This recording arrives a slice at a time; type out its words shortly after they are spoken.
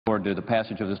forward to the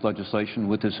passage of this legislation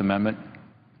with this amendment.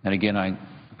 And again, I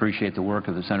appreciate the work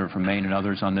of the senator from Maine and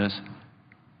others on this.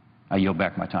 I yield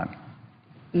back my time.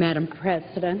 Madam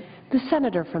President. The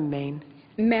senator from Maine.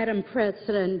 Madam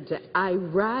President, I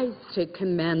rise to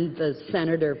commend the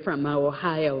senator from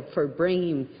Ohio for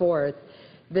bringing forth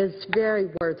this very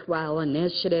worthwhile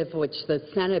initiative, which the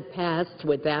Senate passed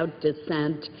without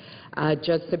dissent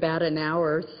just about an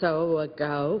hour or so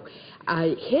ago.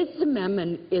 His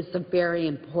amendment is a very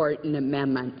important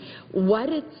amendment. What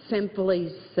it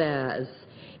simply says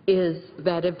is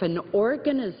that if an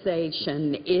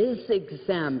organization is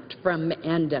exempt from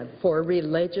ENDA for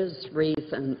religious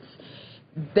reasons,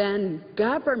 then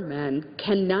government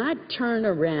cannot turn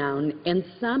around and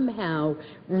somehow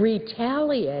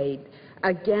retaliate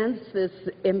against this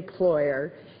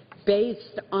employer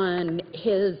based on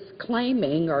his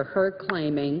claiming or her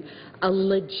claiming a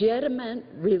legitimate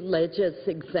religious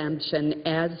exemption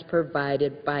as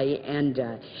provided by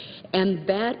ENDA. And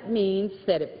that means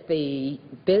that if the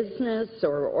business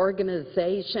or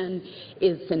organization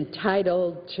is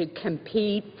entitled to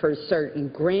compete for certain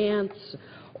grants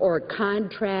or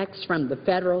contracts from the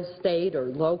federal, state, or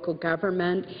local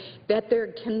government, that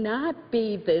there cannot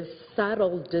be this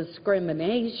subtle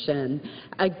discrimination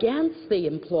against the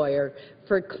employer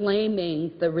for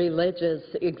claiming the religious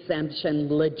exemption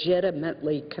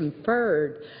legitimately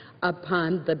conferred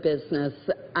upon the business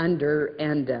under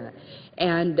ENDA.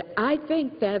 And I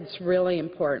think that's really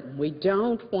important. We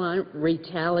don't want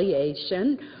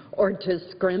retaliation or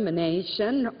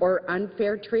discrimination or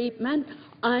unfair treatment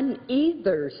on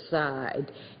either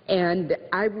side. And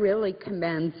I really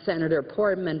commend Senator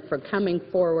Portman for coming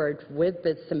forward with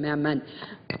this amendment.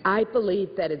 I believe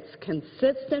that it's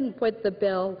consistent with the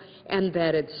bill and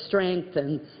that it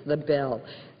strengthens the bill.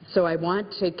 So I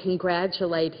want to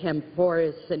congratulate him for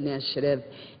his initiative,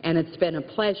 and it's been a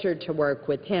pleasure to work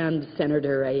with him,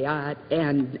 Senator Ayotte,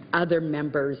 and other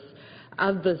members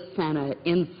of the Senate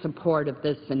in support of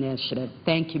this initiative.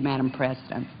 Thank you, Madam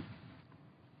President.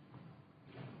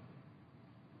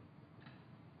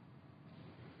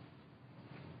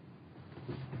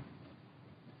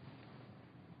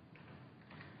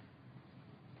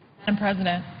 Madam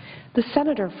President. The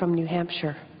senator from New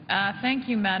Hampshire. Thank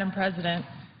you, Madam President.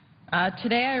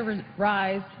 Today I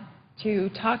rise to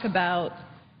talk about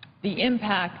the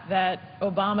impact that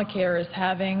Obamacare is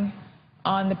having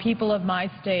on the people of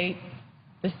my state,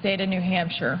 the state of New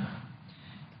Hampshire.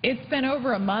 It's been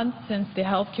over a month since the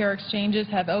health care exchanges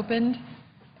have opened,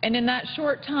 and in that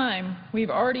short time, we've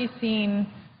already seen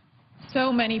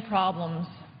so many problems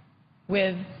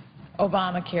with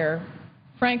Obamacare.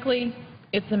 Frankly,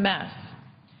 it's a mess.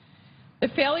 The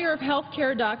failure of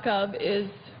healthcare.gov is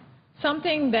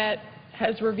something that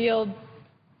has revealed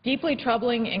deeply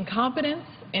troubling incompetence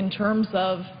in terms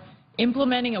of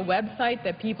implementing a website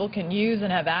that people can use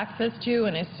and have access to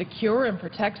and is secure and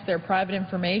protects their private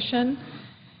information.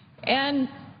 And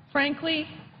frankly,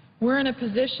 we're in a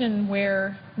position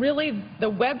where really the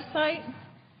website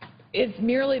is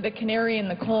merely the canary in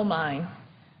the coal mine.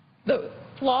 The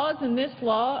flaws in this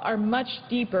law are much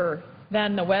deeper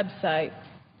than the website.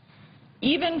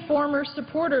 Even former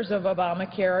supporters of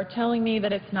Obamacare are telling me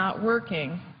that it's not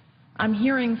working. I'm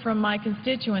hearing from my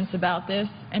constituents about this,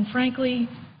 and frankly,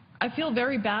 I feel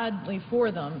very badly for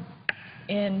them,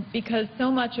 because so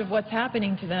much of what's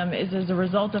happening to them is as a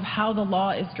result of how the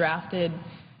law is drafted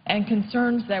and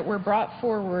concerns that were brought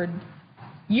forward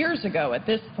years ago at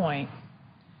this point.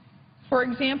 For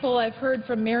example, I've heard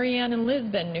from Marianne in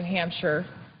Lisbon, New Hampshire,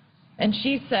 and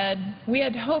she said, "We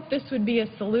had hoped this would be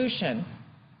a solution,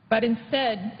 but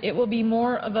instead it will be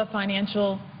more of a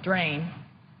financial drain."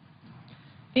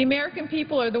 The American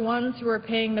people are the ones who are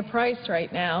paying the price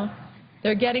right now.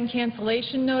 They're getting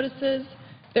cancellation notices,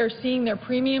 they're seeing their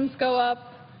premiums go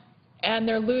up, and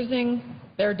they're losing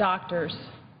their doctors.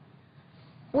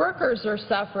 Workers are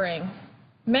suffering.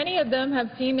 Many of them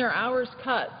have seen their hours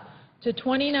cut to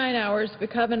 29 hours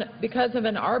because of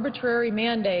an arbitrary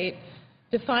mandate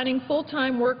defining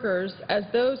full-time workers as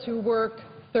those who work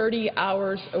 30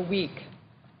 hours a week.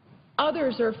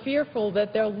 Others are fearful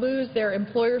that they'll lose their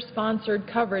employer-sponsored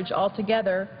coverage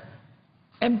altogether,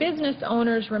 and business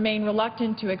owners remain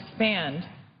reluctant to expand,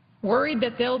 worried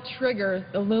that they'll trigger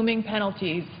the looming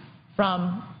penalties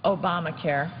from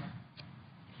Obamacare.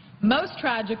 Most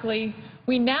tragically,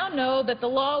 we now know that the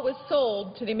law was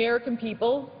sold to the American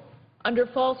people under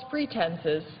false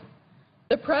pretenses.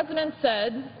 The President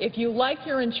said, if you like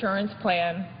your insurance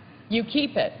plan, you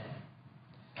keep it.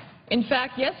 In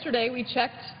fact, yesterday we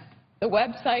checked the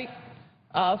website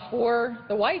for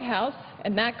the White House,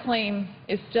 and that claim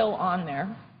is still on there.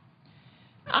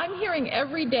 I'm hearing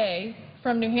every day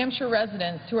from New Hampshire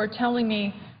residents who are telling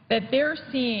me that they're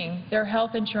seeing their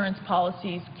health insurance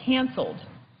policies canceled.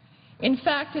 In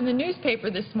fact, in the newspaper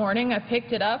this morning, I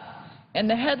picked it up, and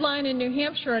the headline in New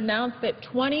Hampshire announced that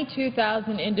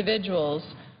 22,000 individuals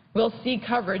will see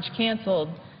coverage canceled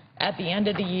at the end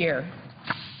of the year.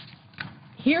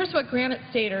 Here's what Granite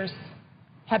Staters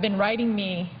have been writing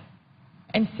me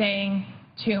and saying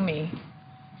to me,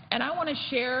 and I want to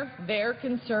share their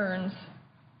concerns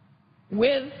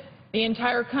with the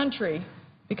entire country,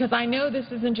 because I know this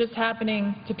isn't just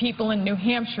happening to people in New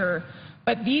Hampshire,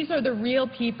 but these are the real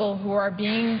people who are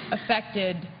being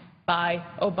affected by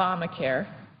Obamacare.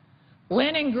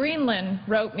 Lynn in Greenland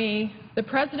wrote me, "The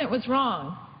president was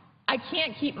wrong. I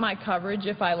can't keep my coverage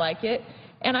if I like it,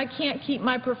 and I can't keep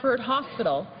my preferred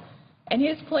hospital, and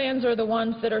his plans are the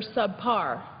ones that are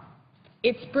subpar.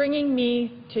 It's bringing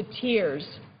me to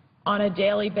tears on a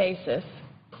daily basis.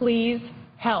 Please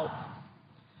help."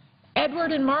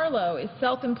 Edward in Marlow is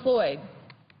self-employed.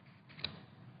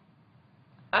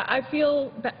 I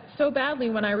feel so badly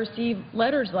when I receive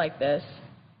letters like this.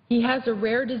 He has a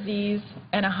rare disease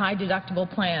and a high-deductible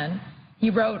plan. He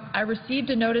wrote, "I received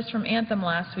a notice from Anthem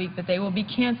last week that they will be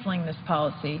canceling this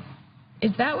policy."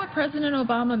 Is that what President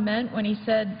Obama meant when he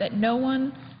said that no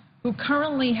one who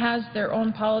currently has their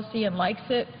own policy and likes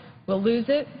it will lose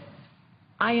it?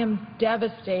 I am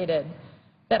devastated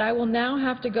that I will now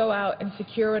have to go out and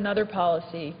secure another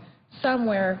policy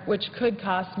somewhere which could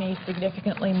cost me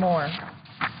significantly more.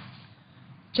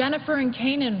 Jennifer in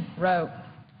Canaan wrote,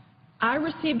 "I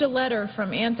received a letter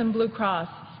from Anthem Blue Cross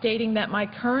stating that my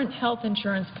current health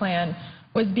insurance plan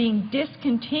was being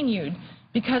discontinued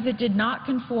because it did not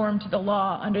conform to the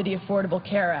law under the Affordable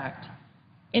Care Act.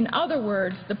 In other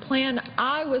words, the plan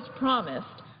I was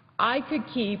promised I could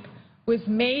keep was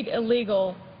made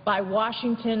illegal by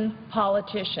Washington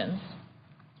politicians."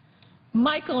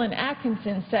 Michael in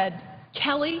Atkinson said,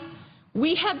 "Kelly,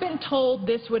 we have been told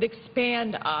this would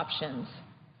expand options.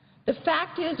 The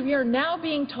fact is we are now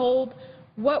being told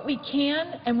what we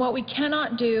can and what we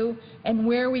cannot do and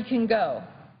where we can go.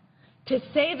 To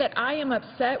say that I am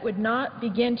upset would not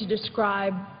begin to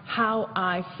describe how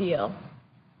I feel."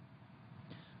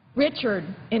 Richard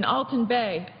in Alton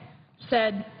Bay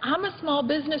said, "I'm a small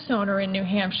business owner in New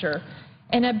Hampshire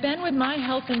and have been with my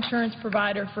health insurance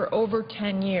provider for over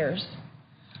 10 years.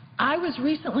 I was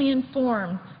recently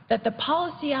informed that the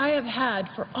policy I have had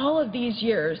for all of these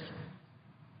years,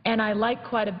 and I like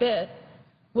quite a bit,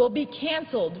 will be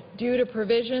canceled due to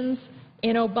provisions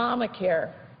in Obamacare.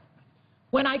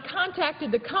 When I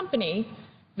contacted the company,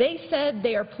 they said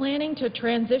they are planning to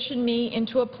transition me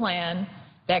into a plan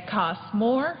that costs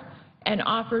more and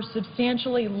offers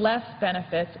substantially less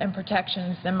benefits and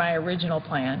protections than my original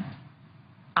plan.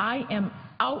 I am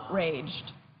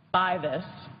outraged by this."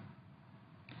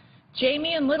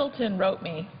 Jamie in Littleton wrote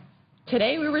me,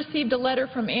 "Today we received a letter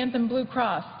from Anthem Blue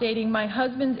Cross stating my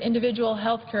husband's individual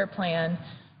health care plan,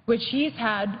 which he's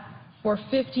had for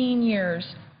 15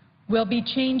 years, will be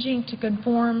changing to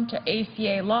conform to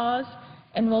ACA laws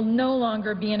and will no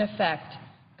longer be in effect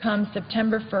come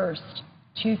September 1st,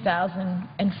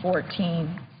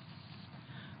 2014.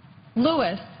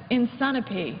 Lewis in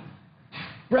Sunapee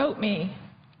wrote me,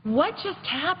 "What just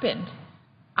happened?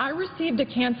 I received a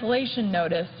cancellation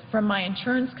notice from my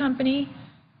insurance company,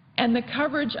 and the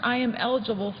coverage I am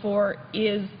eligible for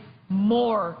is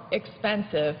more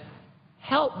expensive.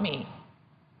 Help me."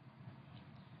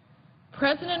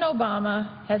 President Obama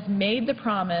has made the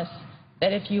promise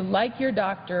that if you like your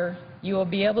doctor, you will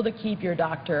be able to keep your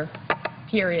doctor,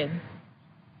 period.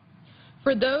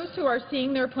 For those who are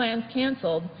seeing their plans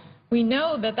canceled, we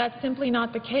know that that's simply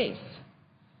not the case.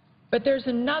 But there's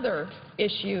another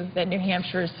issue that New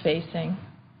Hampshire is facing,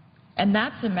 and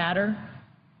that's a matter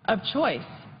of choice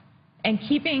and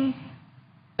keeping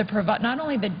not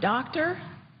only the doctor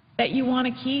that you want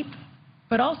to keep,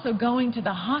 but also going to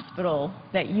the hospital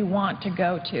that you want to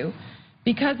go to.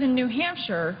 Because in New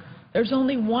Hampshire, there's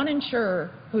only one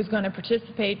insurer who's going to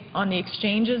participate on the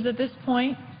exchanges at this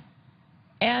point.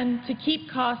 And to keep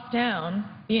costs down,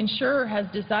 the insurer has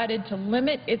decided to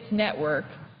limit its network.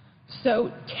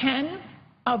 So 10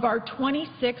 of our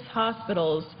 26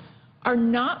 hospitals are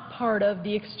not part of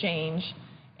the exchange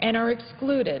and are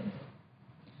excluded.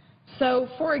 So,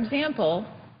 for example,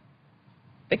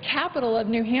 the capital of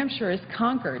New Hampshire is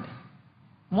Concord.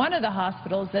 One of the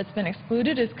hospitals that's been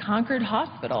excluded is Concord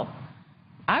Hospital.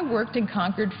 I worked in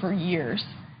Concord for years.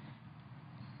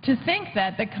 To think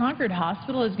that the Concord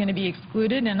Hospital is going to be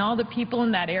excluded and all the people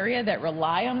in that area that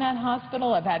rely on that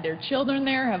hospital, have had their children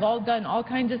there, have all done all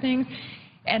kinds of things,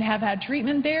 and have had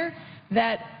treatment there,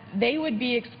 that they would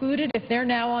be excluded if they're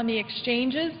now on the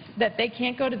exchanges, that they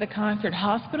can't go to the Concord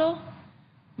Hospital.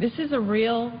 This is a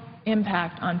real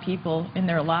impact on people in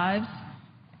their lives,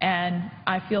 and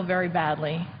I feel very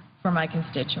badly for my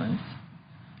constituents.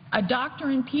 A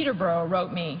doctor in Peterborough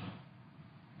wrote me.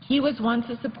 He was once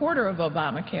a supporter of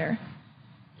Obamacare.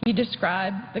 He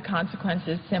described the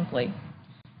consequences simply.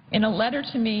 In a letter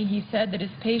to me, he said that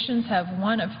his patients have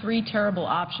one of three terrible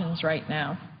options right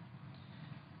now.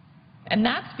 And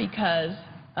that's because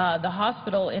the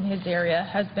hospital in his area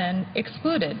has been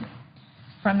excluded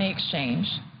from the exchange.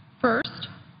 First,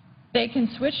 they can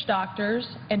switch doctors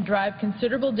and drive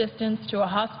considerable distance to a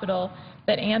hospital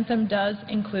that Anthem does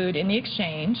include in the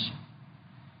exchange.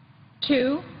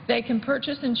 Two, they can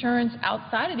purchase insurance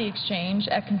outside of the exchange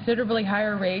at considerably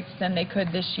higher rates than they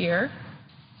could this year.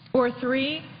 Or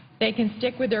three, they can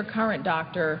stick with their current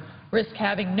doctor, risk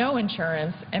having no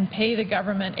insurance, and pay the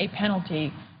government a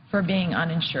penalty for being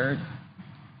uninsured.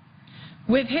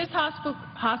 With his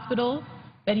hospital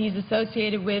that he's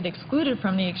associated with excluded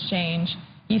from the exchange,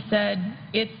 he said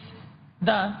it's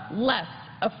the less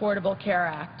Affordable Care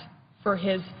Act for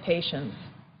his patients.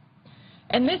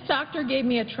 And this doctor gave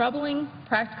me a troubling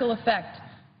practical effect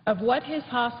of what his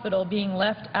hospital being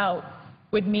left out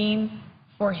would mean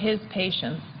for his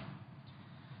patients.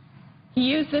 He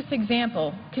used this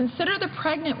example. Consider the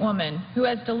pregnant woman who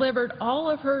has delivered all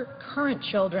of her current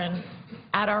children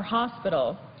at our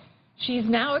hospital. She's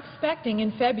now expecting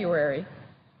in February.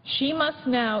 She must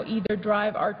now either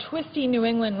drive our twisty New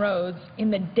England roads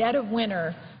in the dead of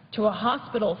winter to a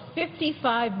hospital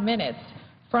 55 minutes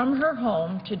from her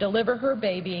home to deliver her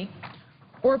baby,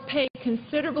 or pay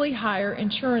considerably higher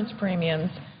insurance premiums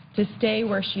to stay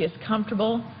where she is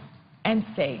comfortable and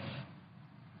safe.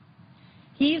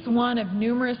 He's one of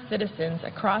numerous citizens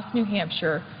across New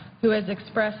Hampshire who has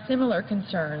expressed similar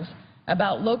concerns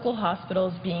about local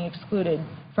hospitals being excluded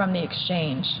from the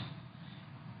exchange.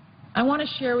 I want to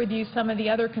share with you some of the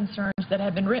other concerns that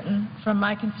have been written from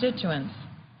my constituents.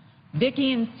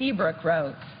 Vicki in Seabrook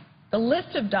wrote, "The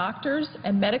list of doctors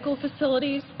and medical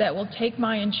facilities that will take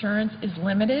my insurance is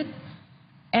limited,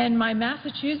 and my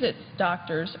Massachusetts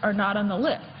doctors are not on the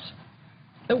list.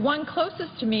 The one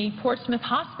closest to me, Portsmouth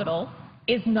Hospital,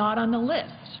 is not on the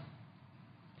list."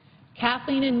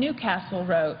 Kathleen in Newcastle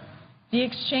wrote, "The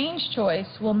exchange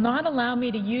choice will not allow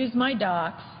me to use my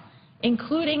docs,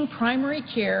 including primary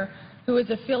care, who is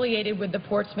affiliated with the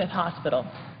Portsmouth Hospital.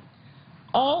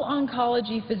 All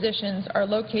oncology physicians are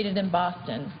located in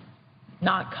Boston,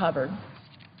 not covered."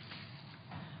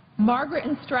 Margaret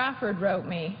in Stratford wrote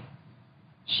me.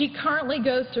 She currently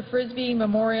goes to Frisbee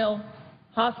Memorial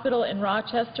Hospital in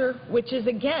Rochester, which is,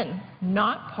 again,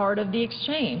 not part of the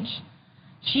exchange.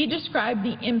 She described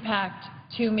the impact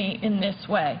to me in this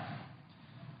way.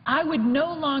 "I would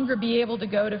no longer be able to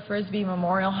go to Frisbee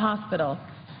Memorial Hospital,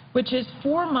 which is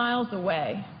 4 miles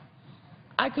away.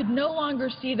 I could no longer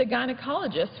see the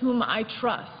gynecologist whom I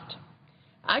trust.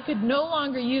 I could no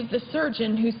longer use the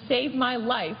surgeon who saved my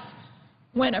life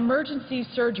when emergency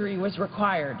surgery was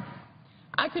required.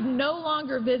 I could no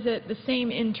longer visit the same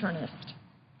internist.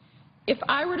 If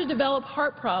I were to develop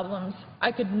heart problems,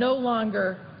 I could no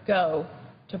longer go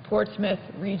to Portsmouth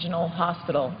Regional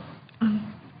Hospital."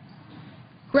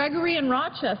 Gregory in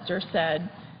Rochester said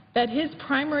that his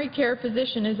primary care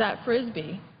physician is at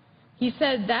Frisbee. He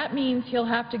said that means he'll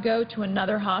have to go to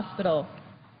another hospital.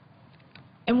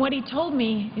 And what he told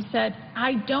me, he said,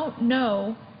 "I don't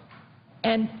know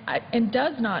and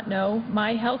does not know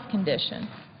my health condition."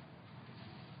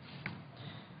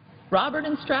 Robert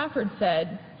in Stratford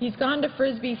said he's gone to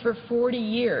Frisbee for 40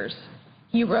 years.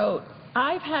 He wrote,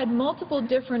 "I've had multiple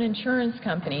different insurance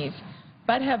companies,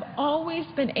 but have always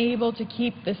been able to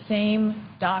keep the same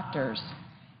doctors.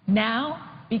 Now,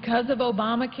 because of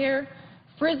Obamacare,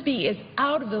 Frisbee is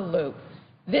out of the loop.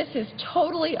 This is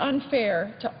totally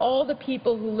unfair to all the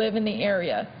people who live in the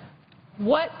area.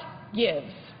 What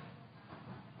gives?"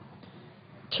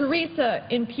 Teresa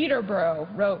in Peterborough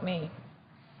wrote me.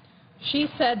 She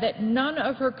said that none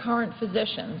of her current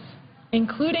physicians,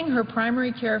 including her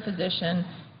primary care physician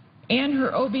and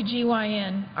her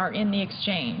OBGYN, are in the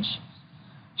exchange.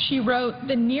 She wrote,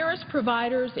 "The nearest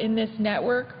providers in this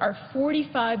network are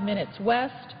 45 minutes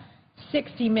west,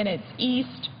 60 minutes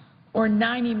east, or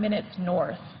 90 minutes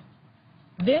north.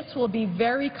 This will be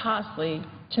very costly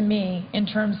to me in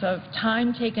terms of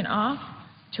time taken off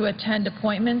to attend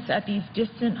appointments at these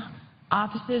distant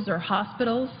offices or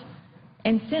hospitals.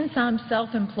 And since I'm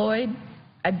self-employed,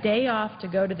 a day off to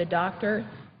go to the doctor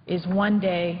is 1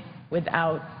 day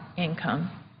without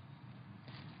income."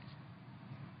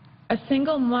 A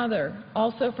single mother,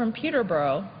 also from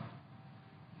Peterborough,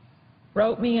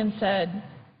 wrote me and said,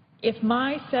 if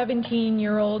my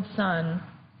 17-year-old son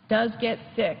does get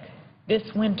sick this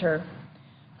winter,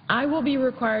 I will be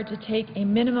required to take a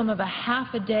minimum of a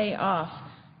half a day off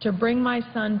to bring my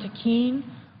son to Keene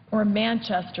or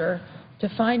Manchester to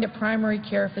find a primary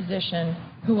care physician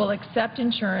who will accept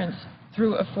insurance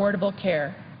through affordable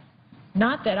care.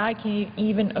 Not that I can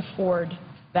even afford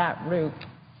that route.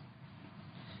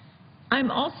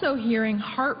 I'm also hearing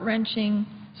heart-wrenching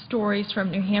stories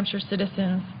from New Hampshire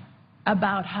citizens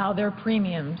about how their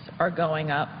premiums are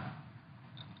going up.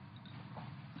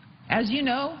 As you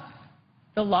know,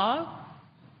 the law,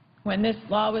 when this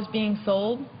law was being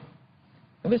sold,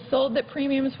 it was sold that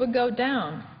premiums would go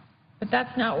down, but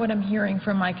that's not what I'm hearing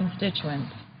from my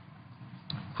constituents.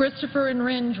 Christopher and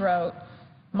Ringe wrote,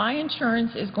 my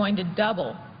insurance is going to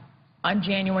double on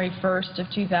January 1st of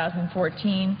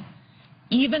 2014.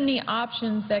 Even the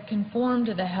options that conform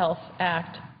to the Health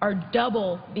Act are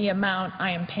double the amount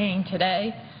I am paying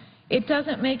today. It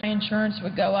doesn't make my insurance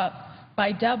would go up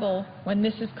by double when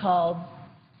this is called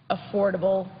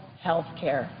affordable health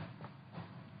care.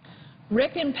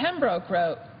 Rick in Pembroke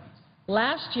wrote,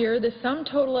 last year the sum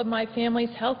total of my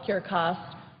family's health care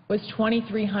cost was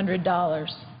 $2,300.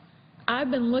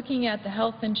 I've been looking at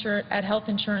health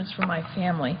insurance for my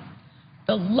family.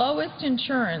 The lowest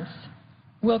insurance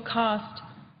will cost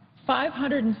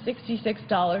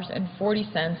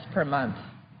 $566.40 per month.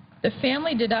 The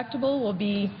family deductible will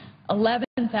be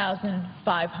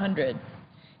 $11,500.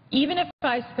 Even if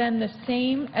I spend the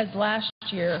same as last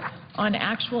year on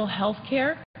actual health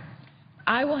care,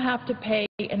 I will have to pay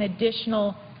an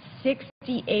additional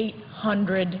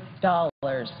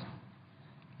 $6,800.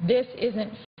 This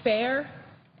isn't fair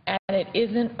and it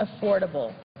isn't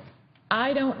affordable.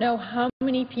 I don't know how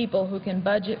many people who can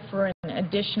budget for an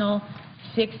additional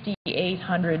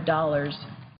 $6,800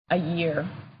 a year.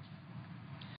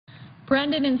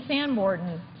 Brendan in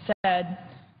Sanborn said,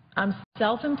 I'm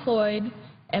self-employed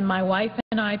and my wife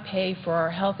and I pay for our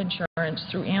health insurance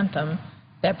through Anthem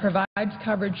that provides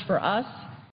coverage for us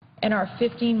and our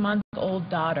 15-month-old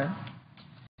daughter.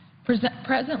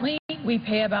 Presently, we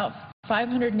pay about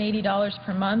 $580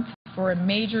 per month for a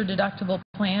major deductible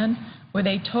plan with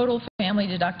a total family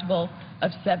deductible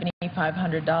of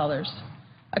 $7,500.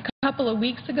 A couple of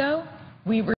weeks ago,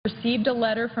 we received a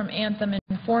letter from Anthem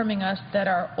informing us that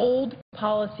our old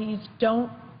policies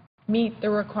don't meet the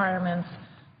requirements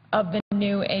of the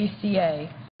new ACA,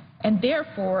 and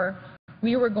therefore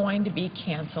we were going to be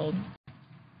canceled.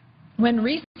 When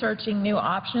researching new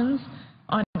options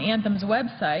on Anthem's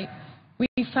website, we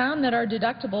found that our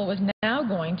deductible was now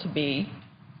going to be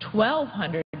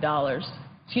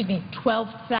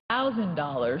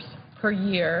 $12,000 per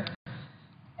year,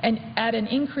 and at an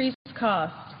increased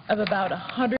cost of about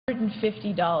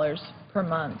 $150 per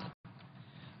month.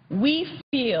 We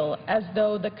feel as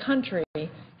though the country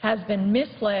has been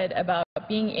misled about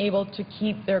being able to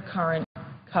keep their current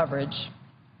coverage.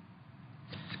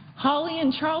 Holly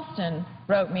in Charleston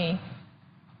wrote me,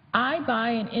 I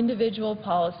buy an individual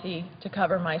policy to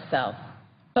cover myself,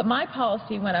 but my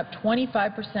policy went up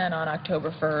 25% on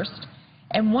October 1st,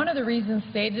 and one of the reasons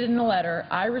stated in the letter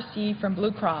I received from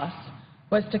Blue Cross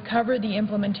was to cover the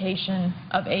implementation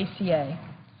of ACA.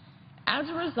 As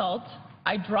a result,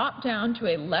 I dropped down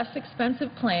to a less expensive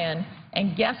plan,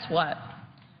 and guess what?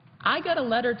 I got a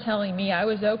letter telling me I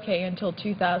was okay until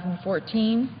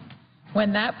 2014,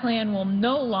 when that plan will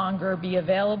no longer be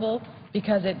available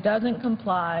because it doesn't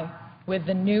comply with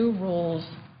the new rules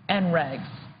and regs.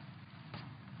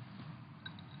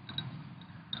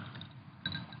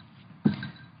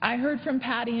 I heard from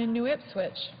Patty in New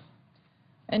Ipswich,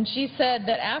 and she said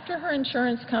that after her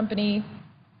insurance company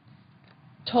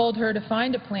told her to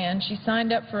find a plan, she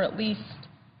signed up for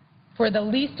the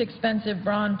least expensive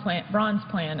bronze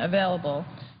plan available.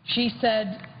 She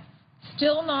said,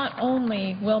 still not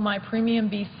only will my premium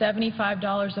be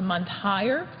 $75 a month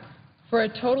higher for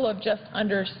a total of just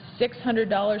under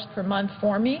 $600 per month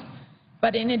for me,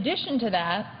 but in addition to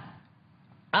that,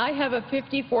 I have a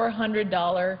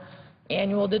 $5,400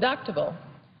 annual deductible.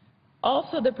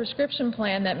 Also, the prescription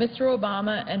plan that Mr.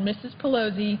 Obama and Mrs.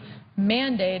 Pelosi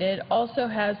mandated also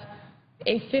has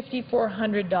a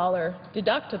 $5,400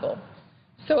 deductible.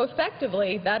 So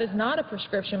effectively, that is not a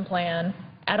prescription plan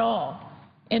at all.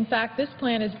 In fact, this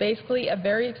plan is basically a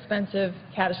very expensive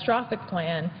catastrophic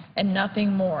plan and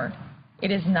nothing more. It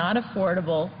is not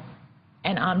affordable,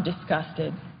 and I'm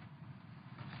disgusted.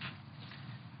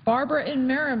 Barbara in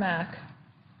Merrimack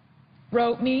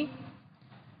wrote me,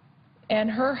 and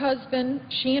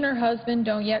she and her husband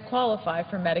don't yet qualify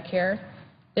for Medicare.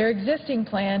 Their existing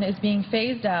plan is being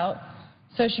phased out,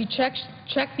 so she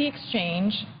checked the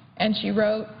exchange and she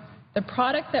wrote, "The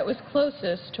product that was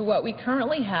closest to what we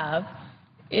currently have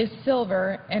is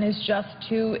silver and is just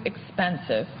too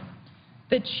expensive.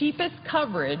 The cheapest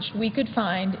coverage we could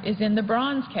find is in the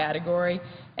bronze category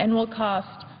and will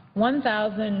cost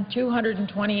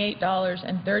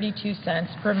 $1,228.32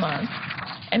 per month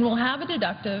and will have a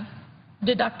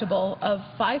deductible of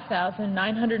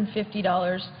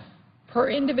 $5,950 per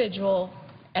individual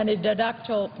and a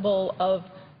deductible of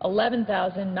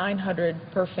 $11,900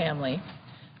 per family.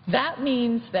 That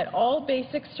means that all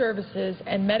basic services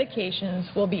and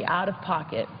medications will be out of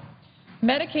pocket.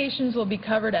 Medications will be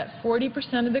covered at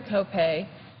 40% of the copay.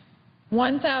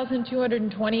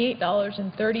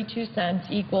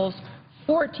 $1,228.32 equals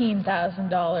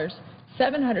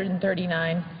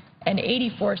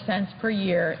 $14,739.84 per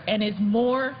year and is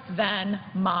more than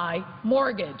my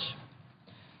mortgage.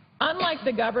 Unlike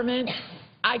the government,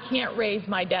 I can't raise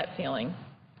my debt ceiling."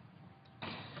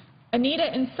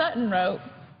 Anita in Sutton wrote,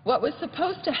 "What was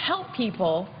supposed to help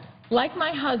people like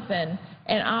my husband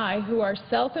and I who are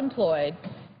self-employed,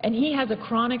 and he has a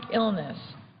chronic illness,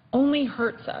 only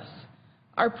hurts us.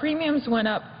 Our premiums went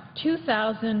up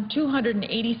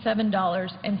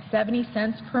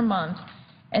 $2,287.70 per month,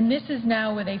 and this is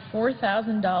now with a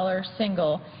 $4,000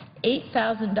 single,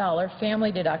 $8,000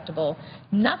 family deductible,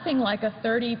 nothing like a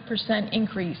 30%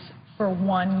 increase for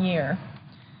 1 year.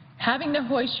 Having to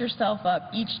hoist yourself up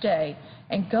each day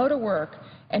and go to work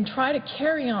and try to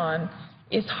carry on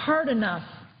is hard enough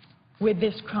with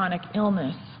this chronic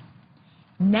illness.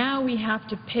 Now we have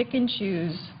to pick and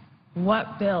choose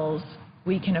what bills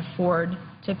we can afford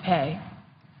to pay."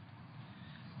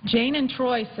 Jane in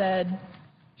Troy said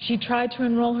she tried to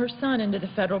enroll her son into the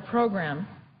federal program,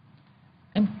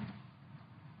 and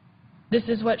this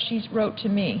is what she wrote to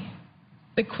me.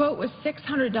 The quote was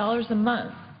 $600 a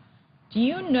month. Do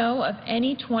you know of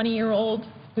any 20-year-old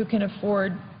who can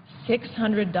afford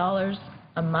 $600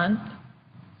 a month?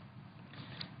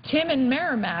 Tim in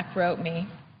Merrimack wrote me,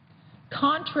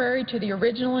 "Contrary to the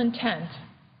original intent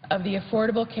of the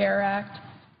Affordable Care Act,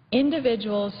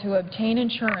 individuals who obtain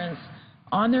insurance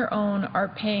on their own are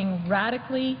paying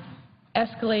radically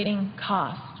escalating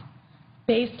costs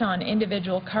based on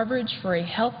individual coverage for a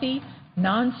healthy,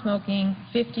 non-smoking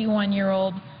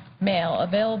 51-year-old male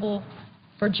available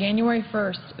for January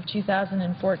 1st of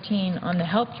 2014 on the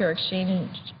healthcare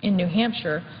exchange in New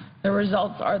Hampshire. The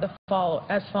results are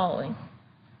as following.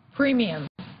 Premium,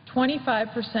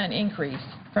 25% increase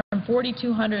from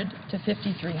 $4,200 to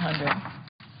 $5,300.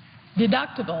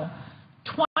 Deductible,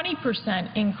 20%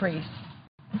 increase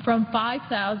from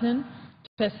 $5,000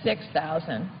 to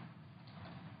 $6,000.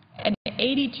 An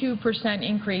 82%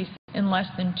 increase in less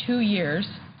than 2 years,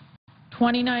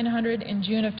 $2,900 in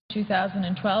June of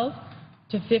 2012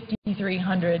 to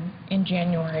 $5,300 in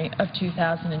January of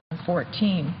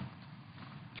 2014.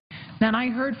 Then I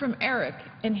heard from Eric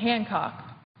in Hancock.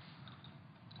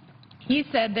 He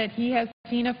said that he has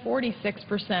seen a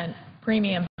 46%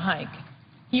 premium hike.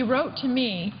 He wrote to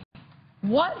me,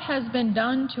 "What has been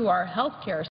done to our health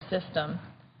care system?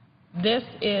 This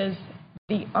is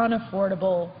the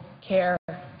Unaffordable Care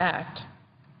Act."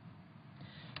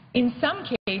 In some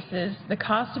cases, the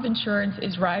cost of insurance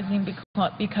is rising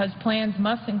because plans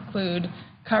must include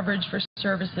coverage for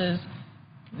services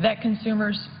that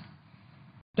consumers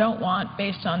don't want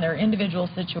based on their individual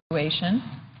situation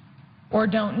or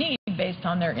don't need based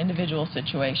on their individual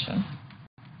situation.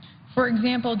 For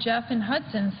example, Jeff in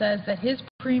Hudson says that his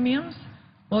premiums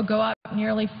will go up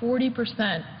nearly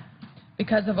 40%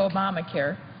 because of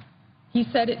Obamacare. He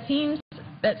said it seems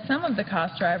that some of the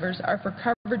cost drivers are for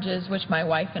coverages which my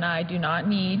wife and I do not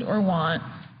need or want,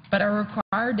 but are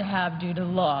required to have due to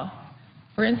law.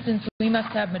 For instance, we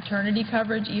must have maternity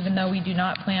coverage even though we do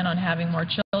not plan on having more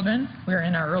children. We're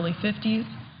in our early 50s.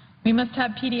 We must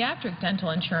have pediatric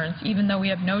dental insurance even though we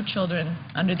have no children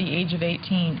under the age of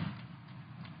 18.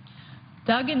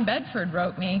 Doug in Bedford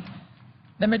wrote me,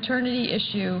 "The maternity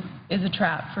issue is a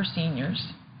trap for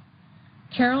seniors."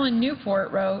 Carol in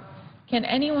Newport wrote, "Can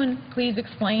anyone please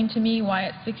explain to me why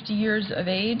at 60 years of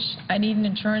age I need an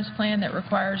insurance plan that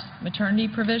requires maternity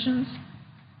provisions?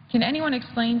 Can anyone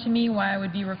explain to me why I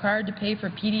would be required to pay for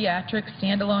pediatric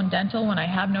standalone dental when I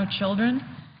have no children?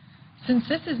 Since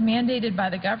this is mandated by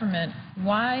the government,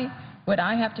 why would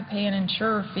I have to pay an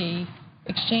insurer fee,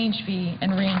 exchange fee,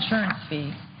 and reinsurance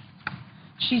fee?"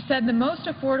 She said the most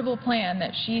affordable plan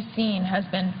that she's seen has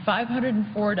been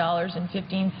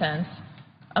 $504.15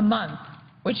 a month,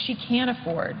 which she can't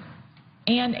afford,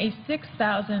 and a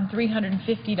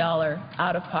 $6,350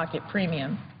 out-of-pocket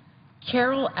premium.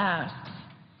 Carol asks,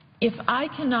 if I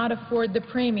cannot afford the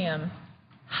premium,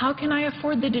 how can I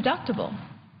afford the deductible?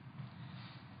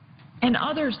 and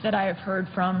others that I have heard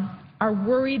from are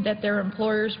worried that their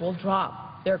employers will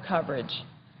drop their coverage,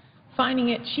 finding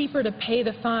it cheaper to pay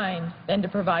the fine than to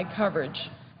provide coverage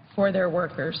for their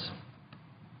workers.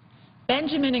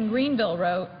 Benjamin in Greenville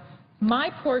wrote,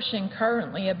 "My portion,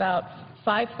 currently about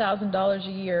 $5,000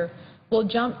 a year, will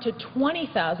jump to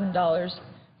 $20,000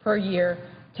 per year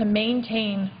to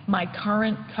maintain my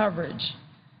current coverage.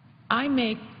 I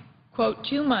make, quote,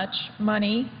 too much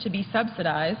money to be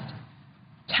subsidized.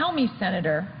 Tell me,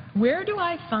 Senator, where do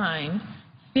I find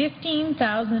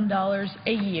 $15,000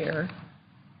 a year,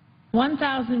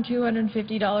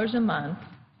 $1,250 a month,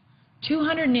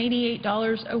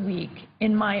 $288 a week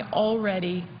in my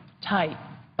already tight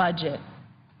budget?"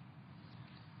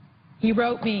 He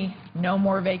wrote me, "No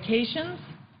more vacations,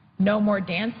 no more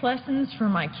dance lessons for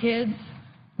my kids,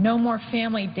 no more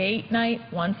family date night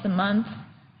once a month,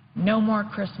 no more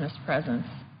Christmas presents."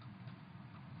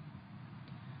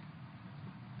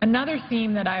 Another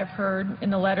theme that I've heard in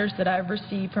the letters that I've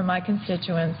received from my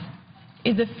constituents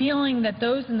is a feeling that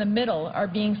those in the middle are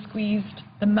being squeezed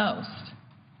the most.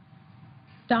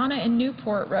 Donna in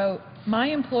Newport wrote, "My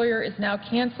employer is now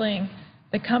canceling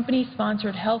the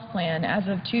company-sponsored health plan as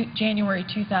of January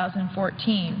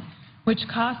 2014, which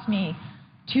cost me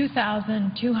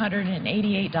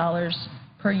 $2,288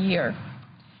 per year.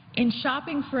 In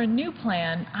shopping for a new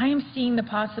plan, I am seeing the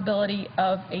possibility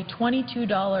of a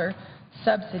 $22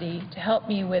 subsidy to help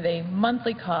me with a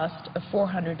monthly cost of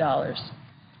 $400,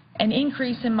 an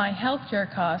increase in my health care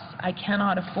costs I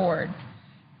cannot afford.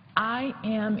 I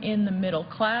am in the middle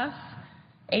class,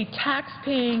 a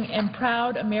tax-paying and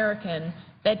proud American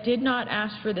that did not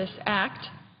ask for this act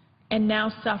and now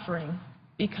suffering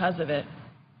because of it."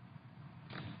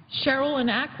 Cheryl in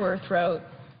Ackworth wrote,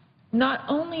 "Not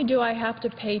only do I have to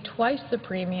pay twice the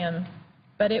premium,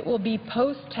 but it will be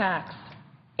post-tax,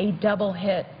 a double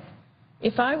hit.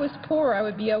 If I was poor, I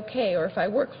would be okay, or if I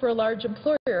worked for a large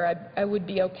employer, I would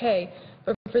be okay.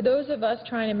 But for those of us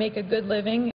trying to make a good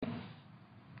living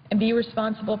and be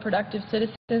responsible, productive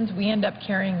citizens, we end up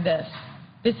carrying this.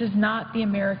 This is not the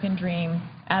American dream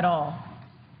at all."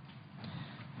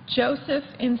 Joseph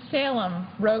in Salem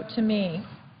wrote to me,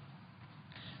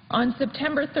 "On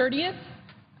September 30th,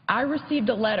 I received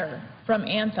a letter from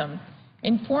Anthem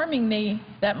informing me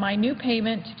that my new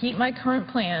payment to keep my current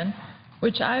plan,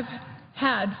 which I've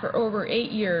had for over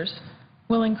 8 years,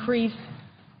 will increase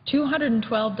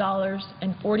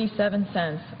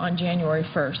 $212.47 on January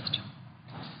 1st.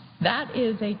 That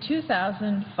is a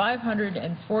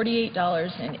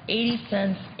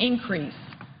 $2,548.80 increase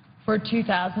for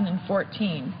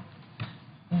 2014.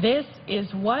 This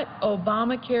is what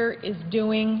Obamacare is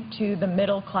doing to the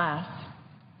middle class."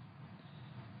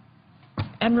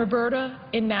 And Roberta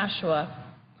in Nashua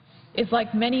is,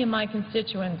 like many of my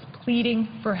constituents, pleading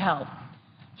for help.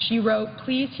 She wrote,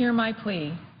 "Please hear my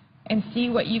plea and see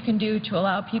what you can do to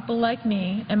allow people like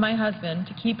me and my husband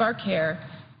to keep our care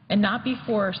and not be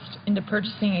forced into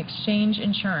purchasing exchange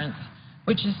insurance,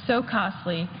 which is so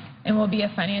costly and will be a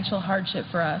financial hardship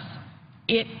for us.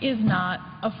 It is not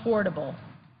affordable."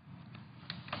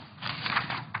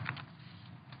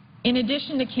 In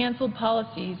addition to canceled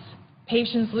policies,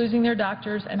 patients losing their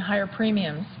doctors, and higher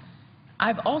premiums,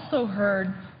 I've also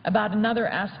heard about another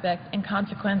aspect and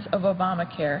consequence of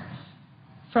Obamacare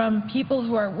from people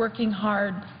who are working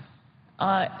hard,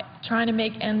 trying to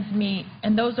make ends meet,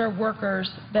 and those are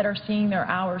workers that are seeing their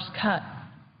hours cut.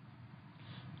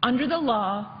 Under the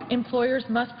law, employers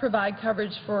must provide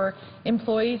coverage for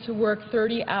employees who work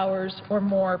 30 hours or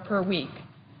more per week.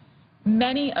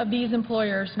 Many of these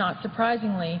employers, not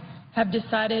surprisingly, have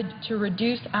decided to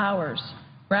reduce hours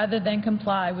rather than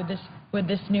comply with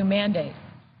this new mandate.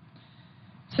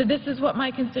 So this is what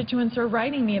my constituents are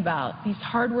writing me about, these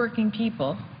hardworking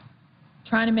people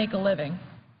trying to make a living.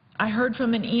 I heard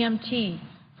from an EMT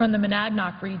from the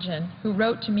Monadnock region who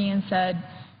wrote to me and said,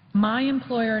 "My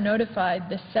employer notified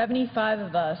the 75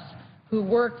 of us who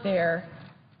work there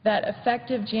that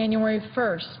effective January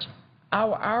 1st,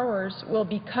 our hours will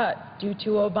be cut due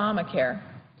to Obamacare.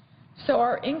 So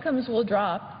our incomes will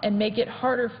drop and make it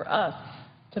harder for us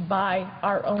to buy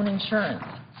our own insurance."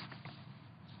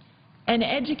 An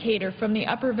educator from the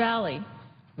Upper Valley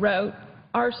wrote,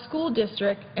 "Our school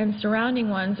district and surrounding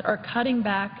ones are cutting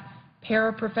back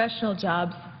paraprofessional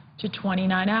jobs to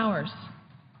 29 hours.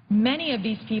 Many of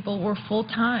these people were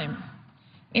full-time.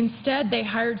 Instead, they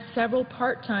hired several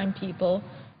part-time people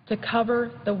to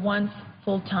cover the once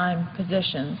full-time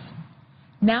positions.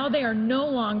 Now they are no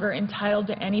longer entitled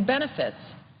to any benefits.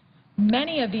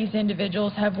 Many of these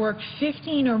individuals have worked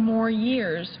 15 or more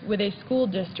years with a school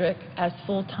district as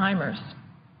full-timers."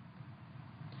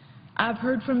 I've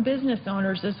heard from business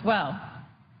owners as well.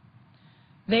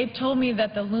 They've told me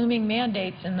that the looming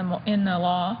mandates in the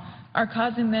law are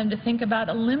causing them to think about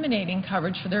eliminating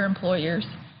coverage for their employees,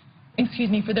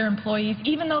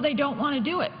 even though they don't want to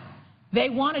do it. They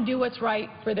want to do what's right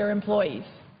for their employees.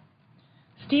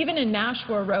 Stephen in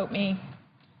Nashua wrote me,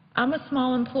 "I'm a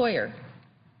small employer.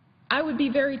 I would be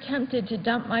very tempted to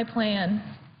dump my plan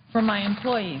for my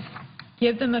employees,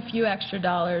 give them a few extra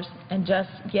dollars, and just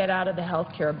get out of the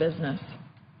health care business."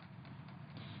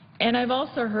 And I've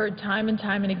also heard time and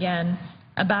time and again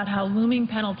about how looming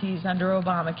penalties under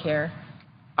Obamacare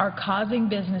are causing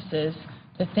businesses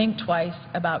to think twice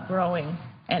about growing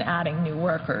and adding new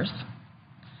workers.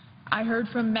 I heard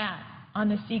from Matt on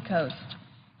the Seacoast.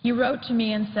 He wrote to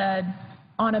me and said,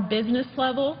 "On a business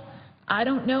level, I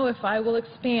don't know if I will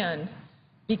expand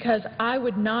because I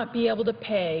would not be able to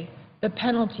pay the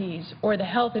penalties or the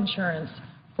health insurance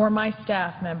for my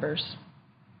staff members."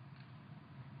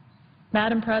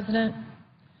 Madam President,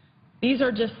 these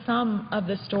are just some of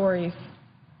the stories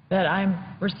that I'm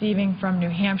receiving from New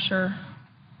Hampshire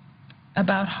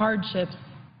about hardships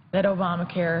that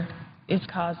Obamacare is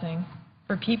causing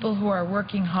for people who are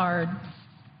working hard,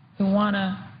 who want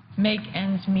to make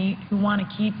ends meet, who want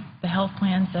to keep the health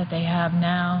plans that they have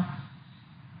now.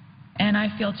 And I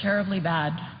feel terribly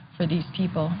bad for these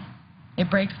people. It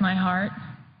breaks my heart.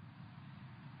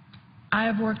 I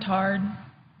have worked hard.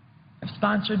 I've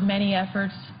sponsored many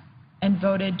efforts and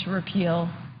voted to repeal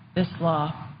this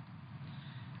law.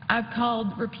 I've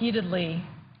called repeatedly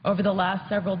over the last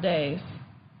several days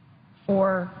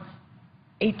for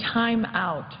a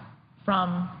timeout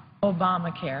from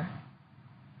Obamacare.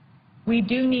 We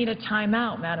do need a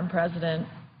timeout, Madam President,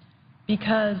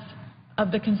 because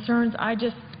of the concerns I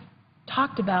just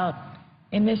talked about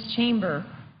in this chamber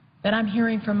that I'm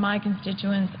hearing from my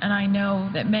constituents, and I know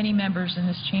that many members in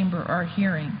this chamber are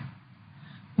hearing.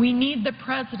 We need the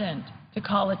President to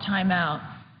call a timeout.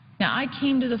 Now, I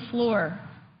came to the floor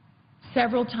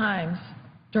several times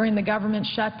during the government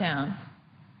shutdown,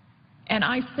 and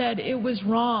I said it was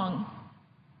wrong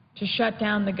to shut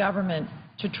down the government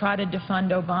to try to defund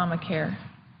Obamacare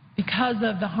because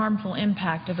of the harmful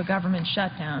impact of a government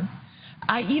shutdown.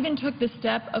 I even took the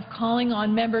step of calling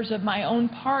on members of my own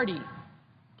party,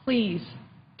 please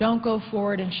don't go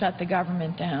forward and shut the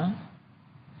government down.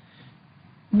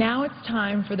 Now it's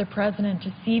time for the President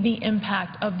to see the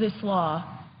impact of this law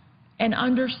and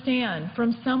understand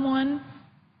from someone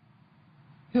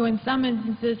who in some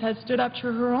instances has stood up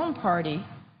to her own party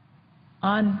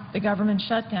on the government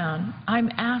shutdown. I'm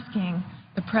asking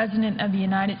the President of the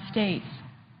United States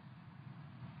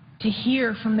to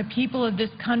hear from the people of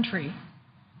this country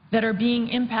that are being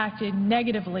impacted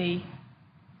negatively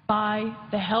by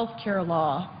the health care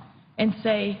law and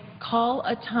say, call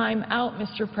a time out,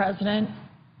 Mr. President.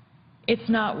 It's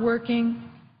not working.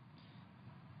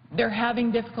 They're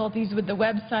having difficulties with the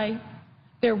website.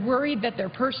 They're worried that their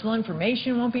personal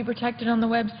information won't be protected on the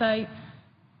website.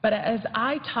 But as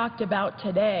I talked about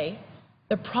today,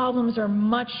 the problems are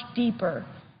much deeper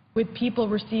with people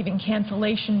receiving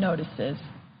cancellation notices,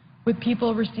 with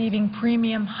people receiving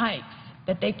premium hikes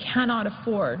that they cannot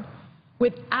afford,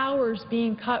 with hours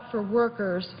being cut for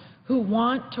workers who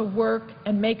want to work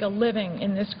and make a living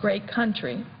in this great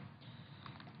country.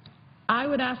 I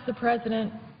would ask the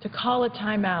President to call a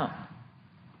timeout,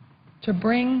 to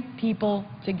bring people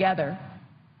together.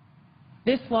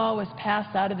 This law was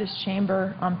passed out of this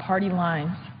chamber on party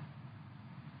lines.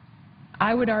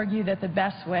 I would argue that the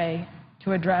best way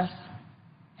to address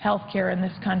health care in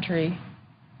this country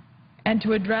and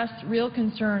to address real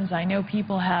concerns I know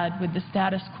people had with the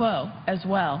status quo as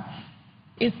well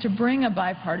is to bring a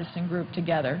bipartisan group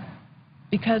together,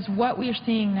 because what we are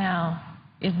seeing now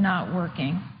is not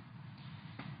working.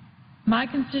 My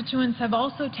constituents have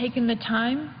also taken the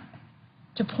time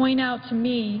to point out to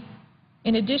me,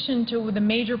 in addition to the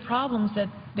major problems that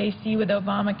they see with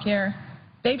Obamacare,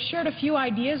 they've shared a few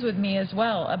ideas with me as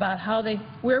well about how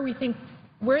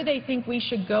where they think we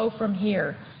should go from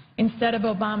here instead of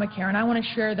Obamacare, and I want to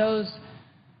share those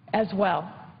as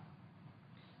well.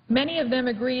 Many of them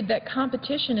agreed that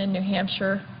competition in New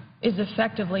Hampshire is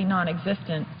effectively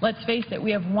non-existent. Let's face it,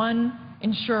 we have one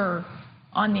insurer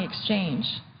on the exchange.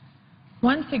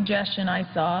 One suggestion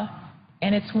I saw,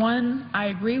 and it's one I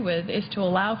agree with, is to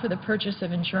allow for the purchase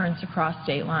of insurance across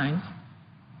state lines.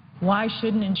 Why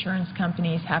shouldn't insurance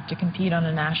companies have to compete on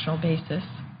a national basis?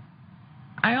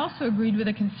 I also agreed with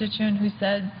a constituent who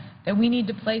said that we need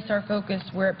to place our focus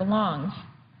where it belongs,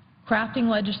 crafting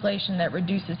legislation that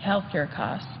reduces health care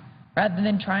costs, rather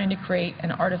than trying to create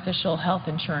an artificial health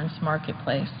insurance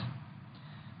marketplace.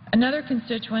 Another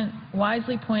constituent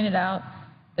wisely pointed out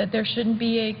that there shouldn't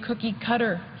be a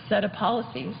cookie-cutter set of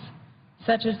policies,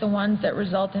 such as the ones that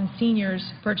result in seniors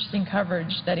purchasing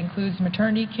coverage that includes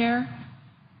maternity care.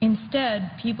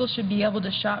 Instead, people should be able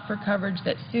to shop for coverage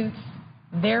that suits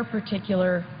their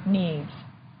particular needs.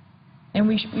 And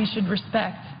we should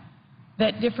respect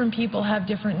that different people have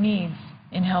different needs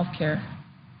in health care.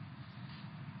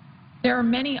 There are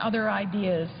many other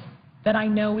ideas that I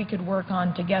know we could work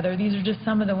on together. These are just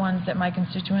some of the ones that my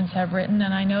constituents have written,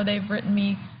 and I know they've written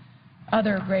me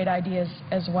other great ideas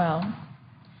as well.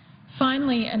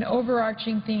 Finally, an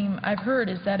overarching theme I've heard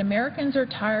is that Americans are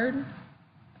tired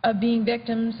of being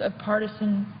victims of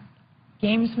partisan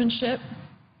gamesmanship,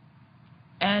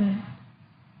 and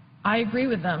I agree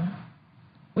with them.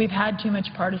 We've had too much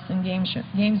partisan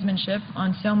gamesmanship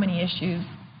on so many issues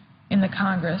in the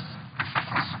Congress.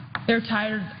 They're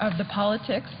tired of the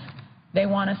politics. They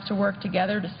want us to work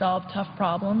together to solve tough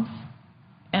problems,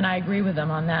 and I agree with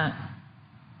them on that.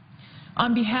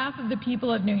 On behalf of the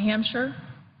people of New Hampshire,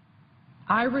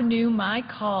 I renew my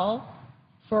call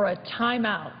for a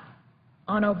timeout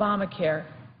on Obamacare.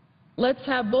 Let's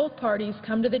have both parties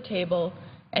come to the table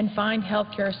and find health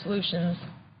care solutions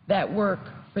that work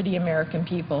for the American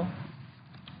people.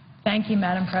 Thank you,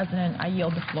 Madam President. I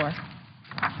yield the floor.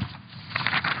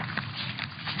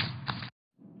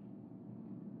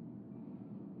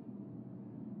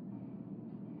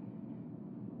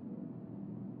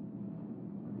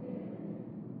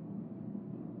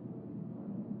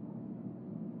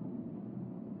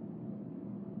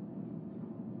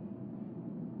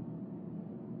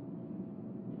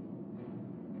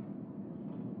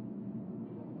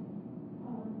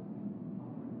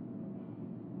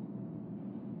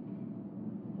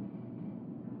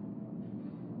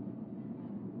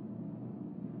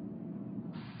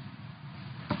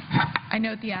 I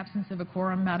note the absence of a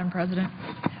quorum, Madam President.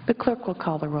 The clerk will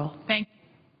call the roll. Thank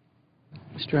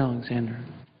you. Mr. Alexander.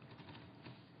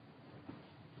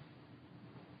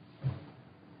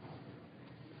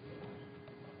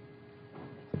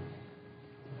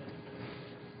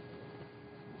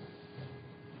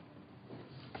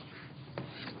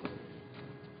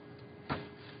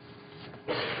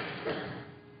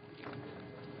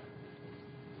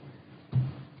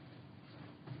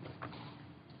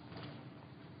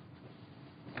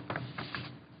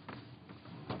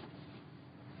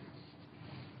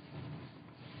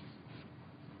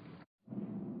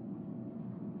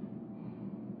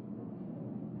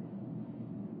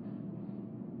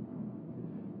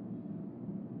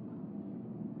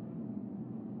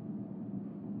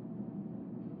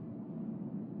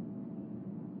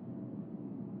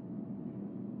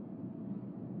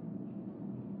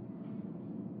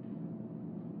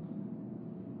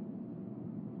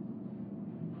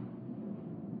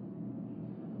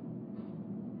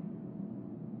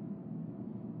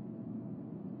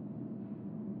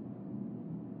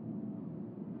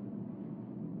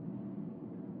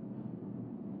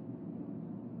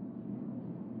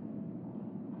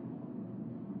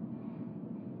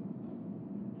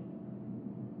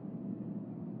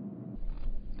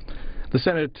 The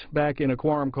Senate back in a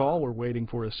quorum call. We're waiting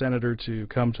for a senator to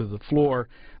come to the floor.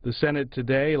 The Senate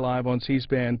today, live on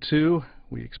C-SPAN 2.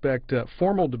 We expect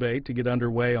formal debate to get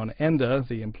underway on ENDA,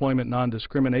 the Employment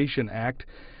Non-Discrimination Act.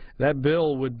 That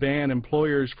bill would ban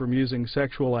employers from using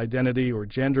sexual identity or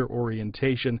gender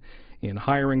orientation in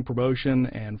hiring, promotion,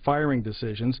 and firing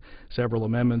decisions. Several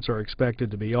amendments are expected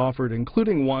to be offered,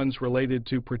 including ones related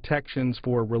to protections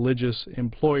for religious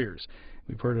employers.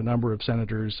 We've heard a number of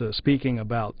senators speaking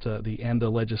about the ENDA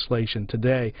legislation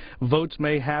today. Votes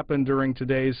may happen during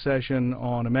today's session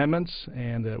on amendments,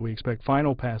 and we expect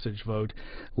final passage vote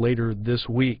later this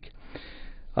week.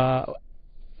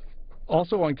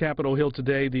 Also on Capitol Hill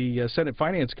today, the Senate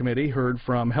Finance Committee heard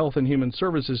from Health and Human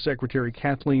Services Secretary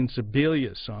Kathleen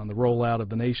Sebelius on the rollout of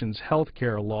the nation's health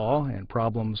care law and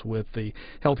problems with the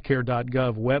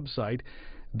healthcare.gov website.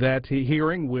 That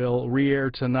hearing will re-air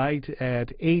tonight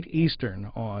at 8 Eastern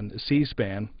on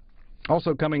C-SPAN.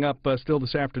 Also coming up still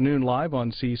this afternoon live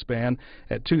on C-SPAN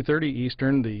at 2:30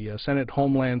 Eastern, the Senate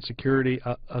Homeland Security,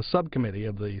 a subcommittee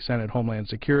of the Senate Homeland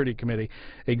Security Committee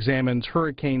examines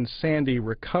Hurricane Sandy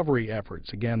recovery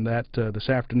efforts. Again, that this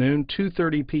afternoon,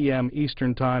 2:30 p.m.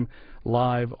 Eastern Time,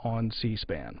 live on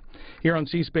C-SPAN. Here on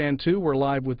C-SPAN 2, we're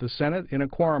live with the Senate in a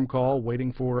quorum call,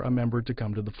 waiting for a member to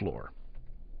come to the floor.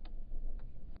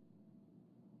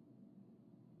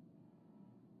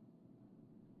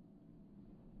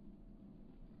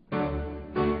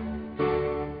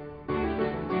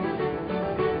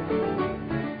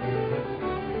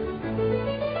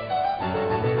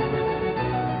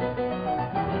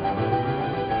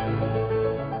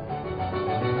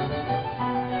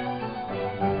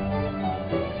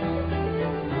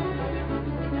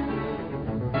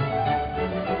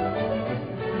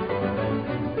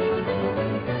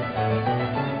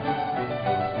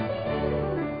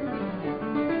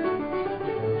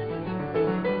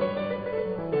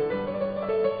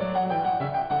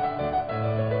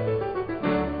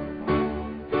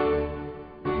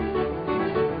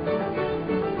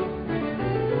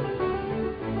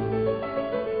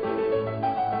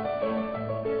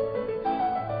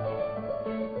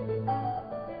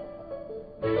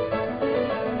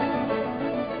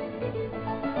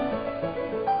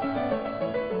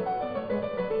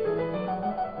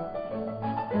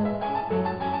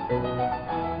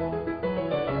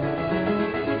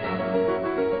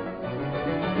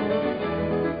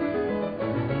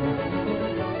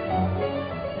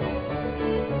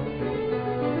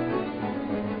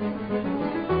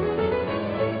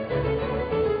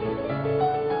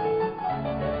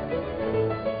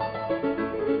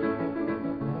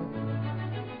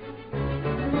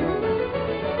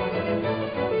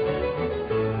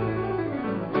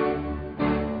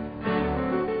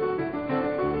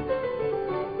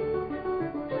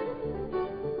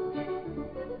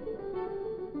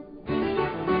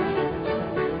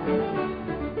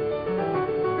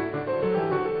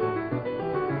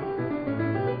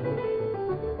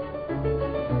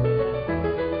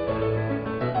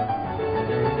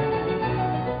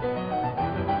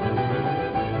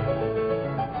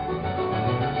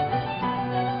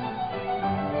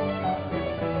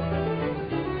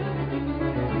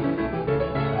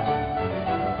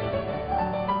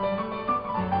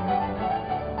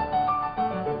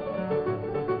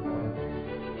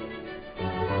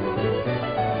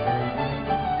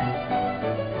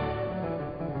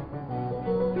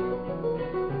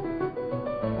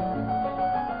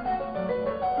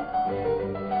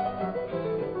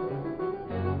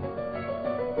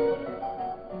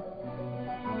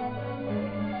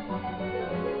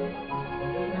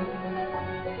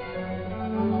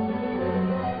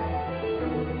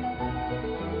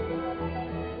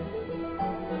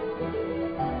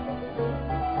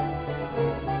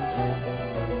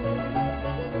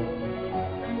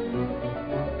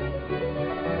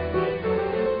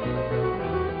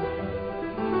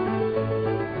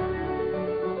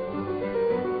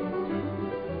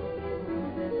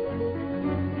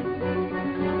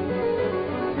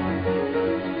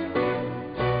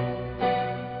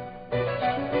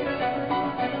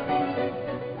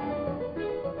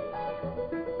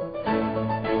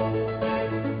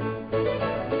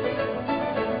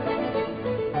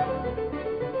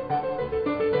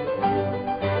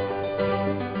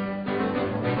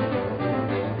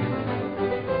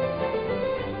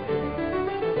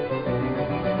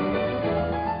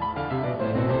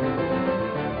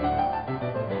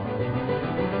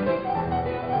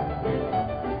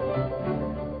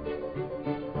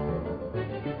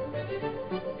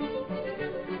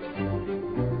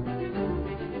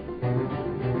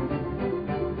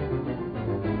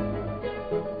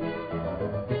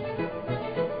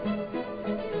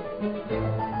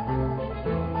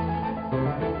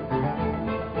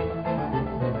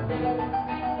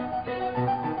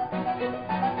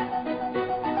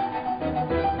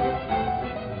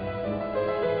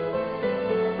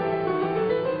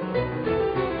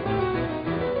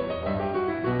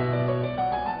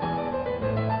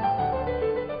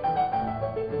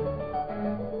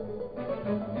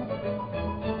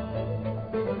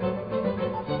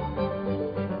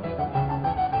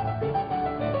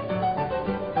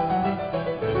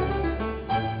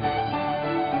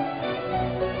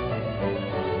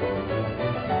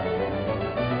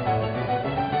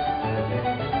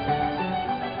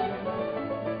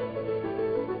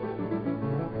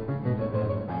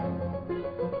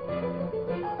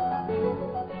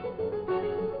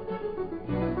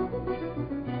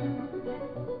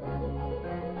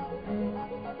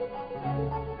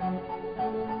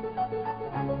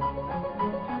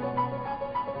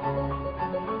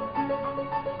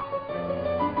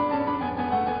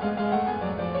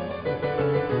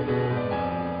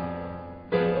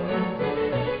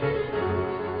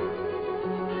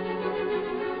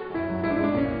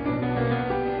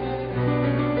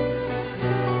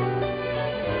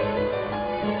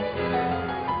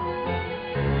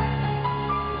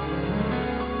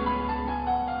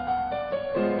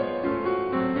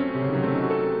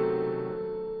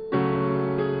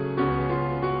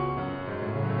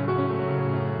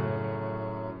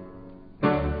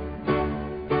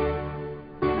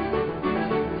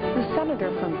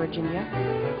 From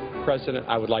Virginia. President,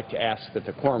 I would like to ask that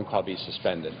the quorum call be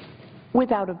suspended.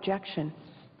 Without objection.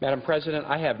 Madam President,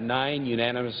 I have 9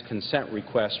 unanimous consent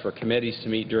requests for committees to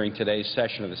meet during today's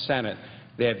session of the Senate.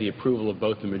 They have the approval of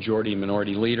both the majority and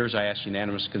minority leaders. I ask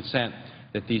unanimous consent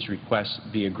that these requests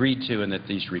be agreed to and that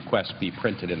these requests be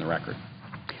printed in the record.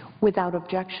 Without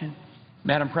objection.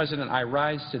 Madam President, I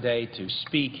rise today to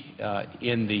speak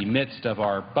in the midst of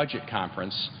our budget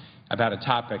conference about a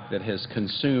topic that has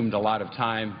consumed a lot of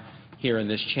time here in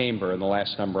this chamber in the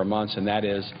last number of months, and that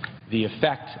is the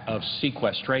effect of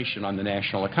sequestration on the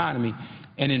national economy,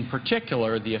 and in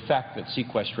particular, the effect that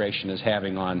sequestration is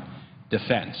having on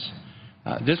defense.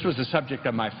 This was the subject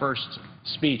of my first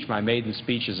speech, my maiden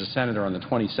speech as a senator on the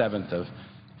 27th of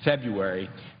February,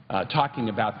 talking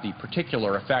about the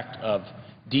particular effect of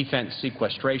defense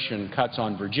sequestration cuts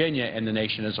on Virginia and the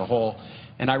nation as a whole.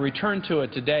 And I return to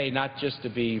it today not just to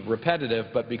be repetitive,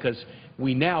 but because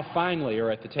we now finally are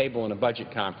at the table in a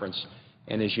budget conference.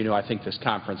 And as you know, I think this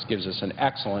conference gives us an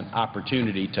excellent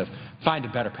opportunity to find a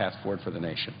better path forward for the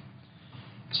nation.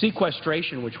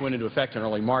 Sequestration, which went into effect in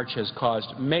early March, has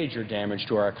caused major damage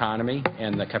to our economy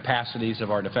and the capacities of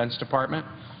our Defense Department.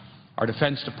 Our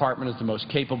Defense Department is the most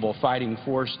capable fighting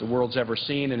force the world's ever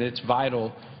seen, and it's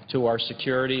vital to our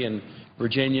security, and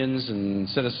Virginians and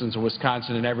citizens of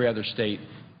Wisconsin and every other state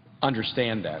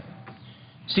understand that.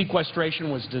 Sequestration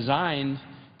was designed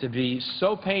to be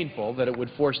so painful that it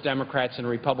would force Democrats and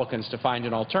Republicans to find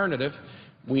an alternative.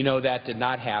 We know that did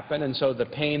not happen, and so the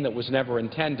pain that was never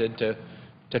intended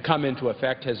to come into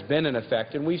effect has been in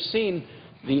effect, and we've seen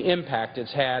the impact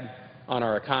it's had on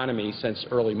our economy since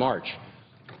early March.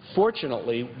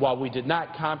 Fortunately, while we did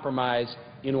not compromise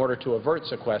in order to avert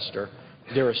sequester,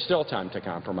 there is still time to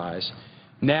compromise.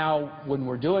 Now, when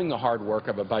we're doing the hard work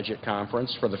of a budget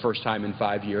conference for the first time in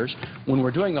 5 years, when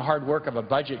we're doing the hard work of a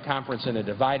budget conference in a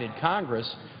divided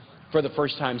Congress for the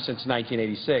first time since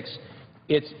 1986,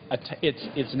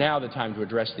 it's now the time to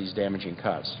address these damaging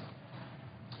cuts.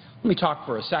 Let me talk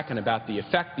for a second about the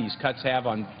effect these cuts have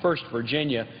on first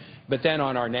Virginia, but then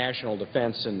on our national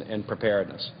defense and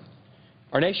preparedness.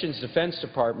 Our nation's Defense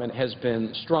Department has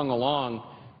been strung along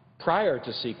prior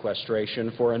to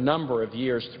sequestration for a number of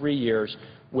years, 3 years,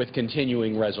 with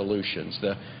continuing resolutions.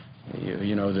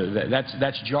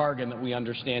 That's jargon that we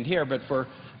understand here, but for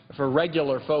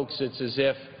regular folks, it's as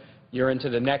if you're into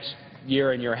the next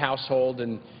year in your household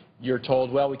and you're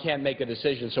told, well, we can't make a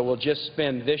decision, so we'll just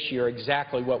spend this year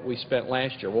exactly what we spent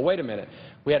last year. Well, wait a minute.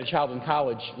 We had a child in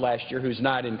college last year who's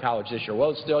not in college this year.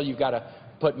 Well, still, you've got to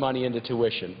put money into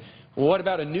tuition. Well, what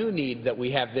about a new need that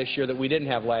we have this year that we didn't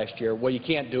have last year? Well, you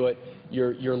can't do it.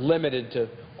 You're limited to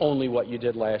only what you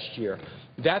did last year.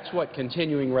 That's what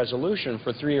continuing resolution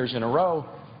for 3 years in a row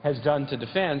has done to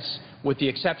defense, with the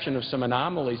exception of some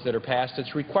anomalies that are passed.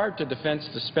 It's required to defense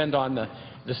to spend on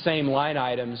the same line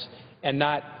items and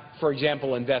not, for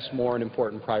example, invest more in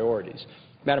important priorities.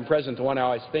 Madam President, the one I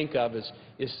always think of is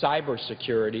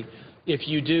cybersecurity. If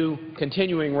you do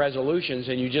continuing resolutions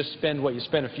and you just spend what you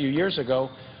spent a few years ago,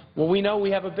 well, we know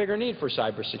we have a bigger need for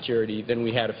cybersecurity than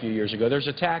we had a few years ago. There's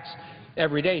attacks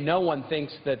every day. No one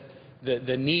thinks that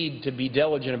the need to be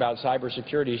diligent about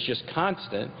cybersecurity is just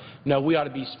constant. No, we ought to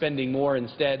be spending more.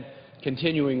 Instead,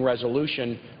 continuing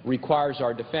resolution requires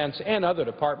our defense and other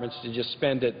departments to just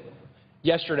spend it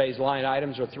yesterday's line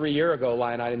items or 3 year ago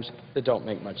line items that don't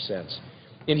make much sense.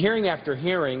 In hearing after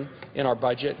hearing in our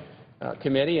Budget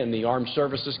Committee and the Armed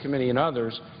Services Committee and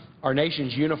others, our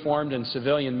nation's uniformed and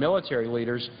civilian military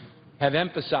leaders have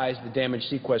emphasized the damage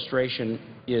sequestration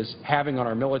is having on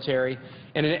our military.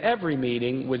 And in every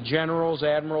meeting with generals,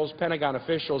 admirals, Pentagon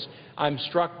officials, I'm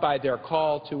struck by their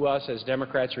call to us as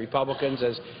Democrats, Republicans,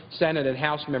 as Senate and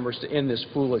House members to end this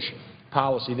foolish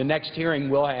policy. The next hearing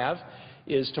we'll have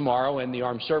is tomorrow in the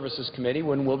Armed Services Committee,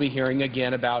 when we'll be hearing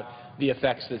again about the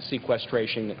effects that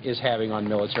sequestration is having on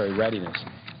military readiness.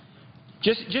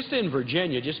 Just in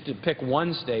Virginia, just to pick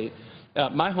one state,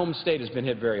 my home state has been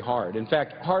hit very hard. In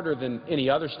fact, harder than any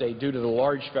other state due to the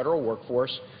large federal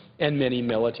workforce and many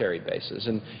military bases.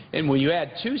 And when you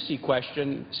add to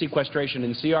sequestration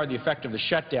and CR, the effect of the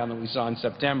shutdown that we saw in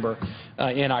September,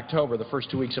 in October, the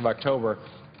first 2 weeks of October,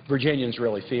 Virginians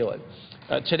really feel it.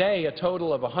 Today, a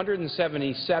total of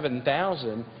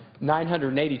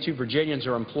 177,982 Virginians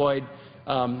are employed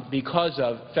because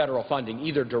of federal funding,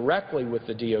 either directly with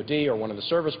the DOD or one of the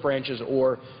service branches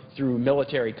or through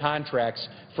military contracts.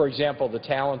 For example, the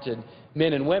talented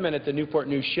men and women at the Newport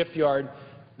News shipyard,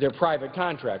 they're private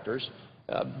contractors,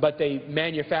 but they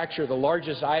manufacture the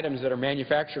largest items that are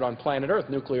manufactured on planet Earth,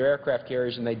 nuclear aircraft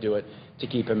carriers, and they do it to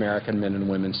keep American men and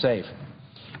women safe.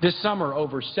 This summer,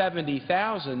 over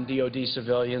 70,000 DOD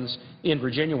civilians in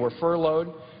Virginia were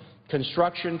furloughed.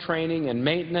 Construction, training, and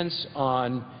maintenance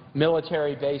on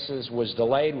military bases was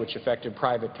delayed, which affected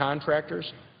private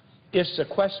contractors. If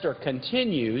sequester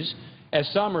continues, as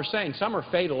some are saying, some are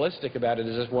fatalistic about it,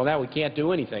 as well, now we can't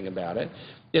do anything about it.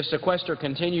 If sequester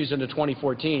continues into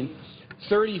 2014,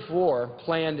 34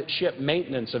 planned ship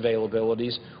maintenance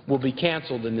availabilities will be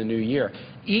canceled in the new year.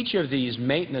 Each of these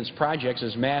maintenance projects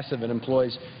is massive and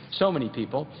employs so many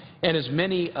people, and as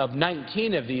many of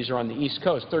 19 of these are on the East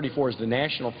Coast. 34 is the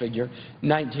national figure.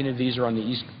 19 of these are on the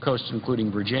East Coast,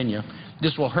 including Virginia.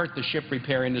 This will hurt the ship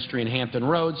repair industry in Hampton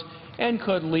Roads and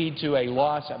could lead to a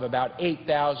loss of about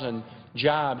 8,000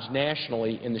 jobs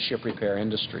nationally in the ship repair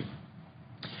industry.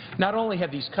 Not only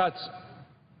have these cuts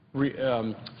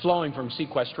flowing from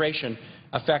sequestration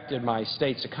affected my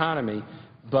state's economy,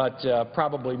 but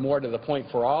probably more to the point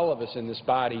for all of us in this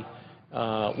body,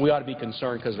 we ought to be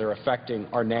concerned because they're affecting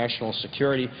our national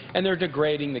security and they're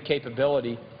degrading the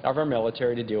capability of our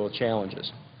military to deal with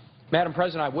challenges. Madam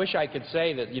President, I wish I could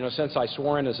say that, since I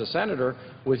swore in as a senator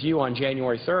with you on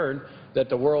January 3rd, that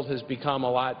the world has become a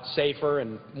lot safer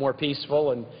and more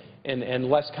peaceful and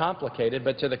less complicated,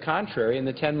 but to the contrary, in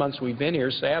the 10 months we've been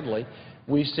here, sadly,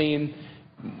 we've seen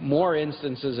more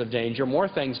instances of danger, more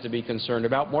things to be concerned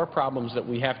about, more problems that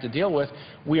we have to deal with.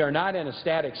 We are not in a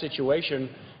static situation.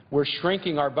 We're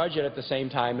shrinking our budget at the same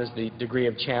time as the degree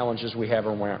of challenges we have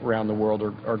around the world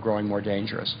are growing more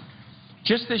dangerous.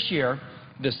 Just this year,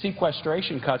 the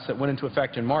sequestration cuts that went into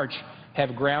effect in March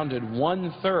have grounded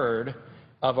 1/3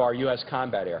 of our U.S.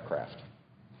 combat aircraft.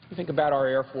 You think about our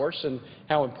Air Force and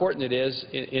how important it is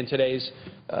in today's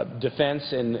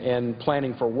defense and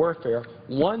planning for warfare.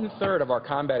 1/3 of our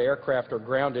combat aircraft are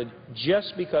grounded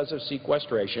just because of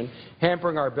sequestration,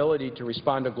 hampering our ability to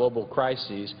respond to global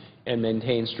crises and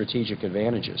maintain strategic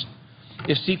advantages.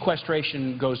 If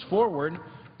sequestration goes forward,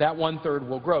 that 1/3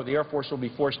 will grow. The Air Force will be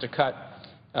forced to cut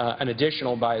an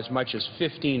additional by as much as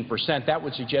 15%. That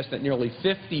would suggest that nearly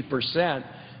 50%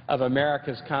 of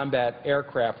America's combat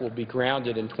aircraft will be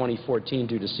grounded in 2014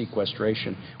 due to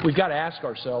sequestration. We've got to ask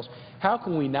ourselves, how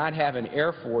can we not have an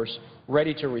Air Force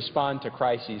ready to respond to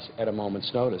crises at a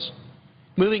moment's notice?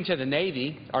 Moving to the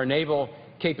Navy, our naval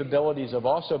capabilities have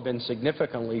also been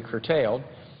significantly curtailed,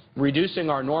 reducing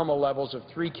our normal levels of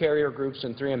 3 carrier groups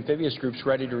and 3 amphibious groups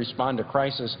ready to respond to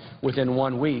crisis within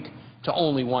 1 week to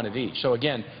only 1 of each. So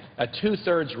again, a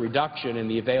 2/3 reduction in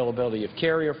the availability of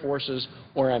carrier forces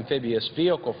or amphibious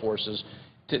vehicle forces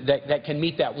that can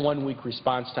meet that 1-week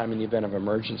response time in the event of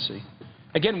emergency.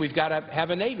 Again, we've got to have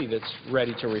a Navy that's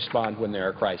ready to respond when there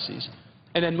are crises.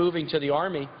 And then moving to the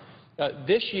Army,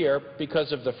 this year,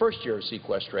 because of the first year of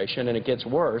sequestration, and it gets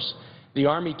worse, the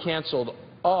Army canceled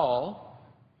all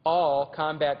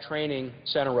combat training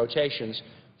center rotations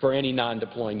for any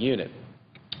non-deploying unit.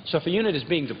 So if a unit is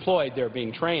being deployed, they're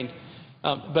being trained.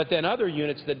 But then other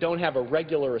units that don't have a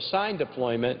regular assigned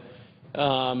deployment,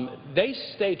 they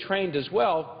stay trained as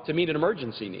well to meet an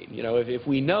emergency need. If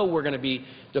we know we're going to be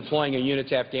deploying a unit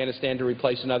to Afghanistan to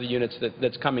replace another unit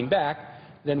that's coming back,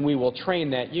 then we will train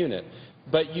that unit.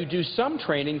 But you do some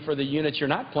training for the units you're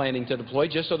not planning to deploy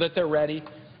just so that they're ready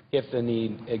if the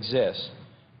need exists.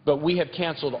 But we have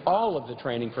canceled all of the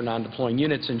training for non-deploying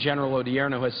units, and General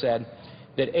Odierno has said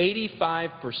that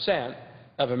 85%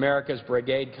 of America's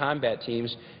brigade combat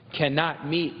teams cannot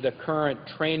meet the current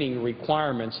training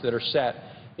requirements that are set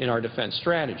in our defense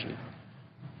strategy.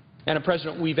 And,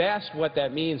 President, we've asked what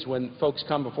that means when folks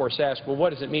come before us ask, well,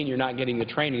 what does it mean you're not getting the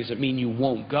training? Does it mean you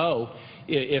won't go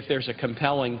if there's a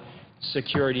compelling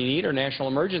security need or national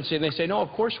emergency? And they say, no, of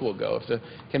course we'll go. If the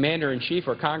Commander-in-Chief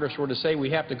or Congress were to say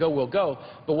we have to go, we'll go.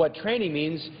 But what training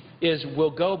means is we'll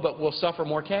go, but we'll suffer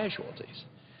more casualties.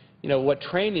 What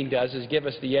training does is give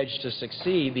us the edge to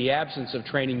succeed. The absence of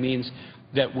training means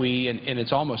that we, and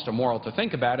it's almost immoral to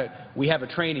think about it, we have a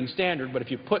training standard, but if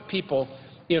you put people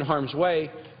in harm's way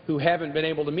who haven't been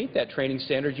able to meet that training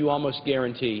standard, you almost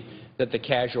guarantee that the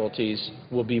casualties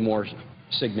will be more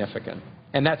significant.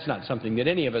 And that's not something that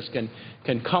any of us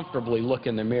can comfortably look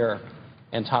in the mirror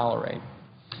and tolerate.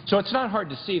 So it's not hard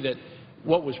to see that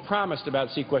what was promised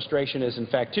about sequestration is in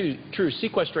fact true.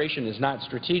 Sequestration is not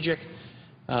strategic.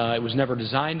 It was never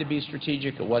designed to be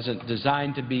strategic. It wasn't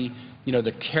designed to be,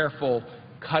 the careful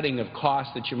cutting of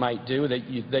costs that you might do,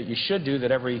 that you should do,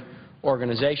 that every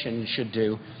organization should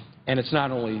do. And it's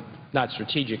not only not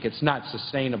strategic, it's not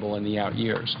sustainable in the out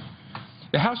years.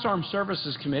 The House Armed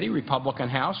Services Committee, Republican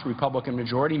House, Republican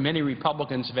majority, many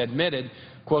Republicans have admitted,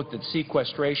 quote, that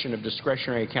sequestration of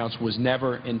discretionary accounts was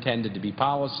never intended to be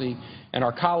policy, and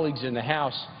our colleagues in the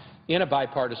House, in a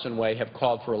bipartisan way, have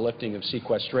called for a lifting of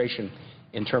sequestration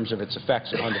in terms of its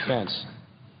effects on defense.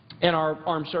 And our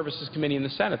Armed Services Committee in the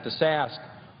Senate, the SASC,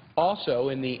 also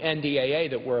in the NDAA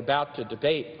that we're about to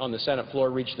debate on the Senate floor,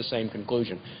 reached the same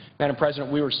conclusion. Madam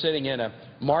President, we were sitting in a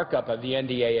markup of the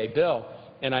NDAA bill,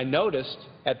 and I noticed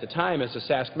at the time as a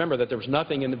SASC member that there was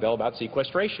nothing in the bill about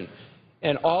sequestration.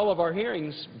 And all of our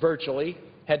hearings virtually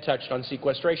had touched on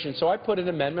sequestration. So I put an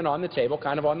amendment on the table,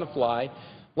 kind of on the fly.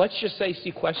 Let's just say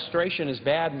sequestration is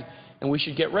bad and we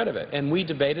should get rid of it. And we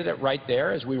debated it right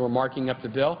there as we were marking up the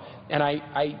bill. And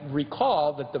I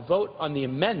recall that the vote on the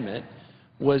amendment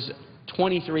was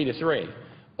 23-3.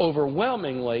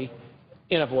 Overwhelmingly,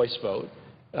 in a voice vote,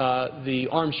 the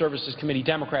Armed Services Committee,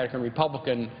 Democratic and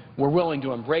Republican, were willing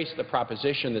to embrace the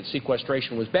proposition that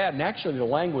sequestration was bad. And actually the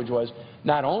language was,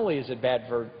 not only is it bad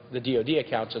for the DOD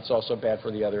accounts, it's also bad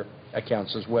for the other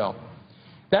accounts as well.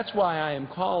 That's why I am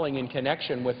calling, in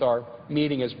connection with our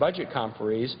meeting as budget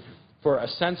conferees, for a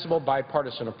sensible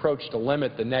bipartisan approach to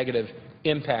limit the negative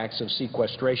impacts of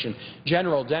sequestration.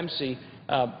 General Dempsey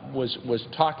was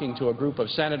talking to a group of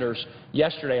senators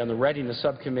yesterday on the Readiness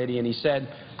Subcommittee, and he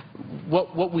said,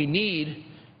 what we need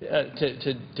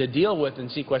to deal with in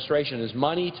sequestration is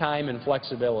money, time, and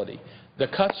flexibility. The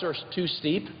cuts are too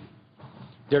steep,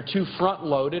 they're too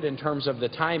front-loaded in terms of the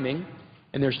timing,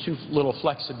 and there's too little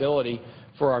flexibility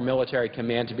for our military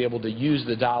command to be able to use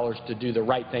the dollars to do the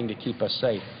right thing to keep us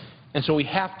safe. And so we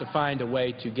have to find a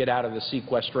way to get out of the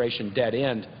sequestration dead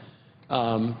end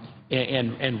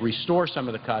and restore some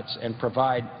of the cuts and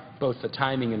provide both the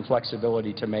timing and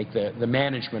flexibility to make the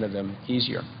management of them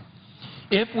easier.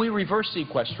 If we reverse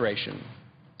sequestration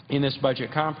in this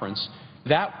budget conference,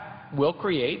 that will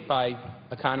create, by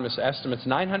economists' estimates,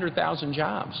 900,000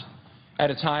 jobs at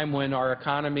a time when our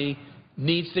economy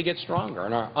needs to get stronger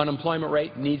and our unemployment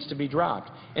rate needs to be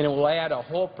dropped. And it will add a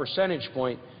whole percentage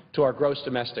point to our gross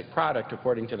domestic product,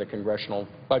 according to the Congressional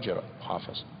Budget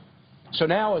Office. So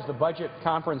now, as the Budget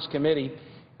Conference Committee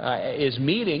is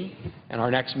meeting, and our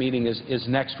next meeting is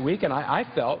next week, and I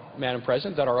felt, Madam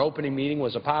President, that our opening meeting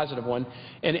was a positive one,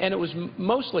 and it was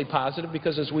mostly positive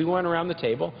because as we went around the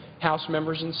table, House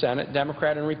members and Senate,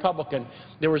 Democrat and Republican,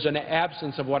 there was an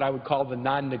absence of what I would call the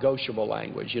non-negotiable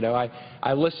language.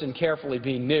 I listened carefully,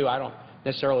 being new. I don't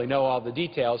necessarily know all the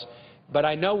details, but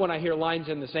I know when I hear lines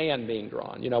in the sand being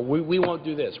drawn. We won't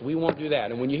do this, we won't do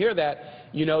that. And when you hear that,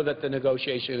 you know that the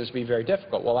negotiation is going to be very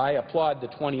difficult. Well, I applaud the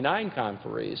 29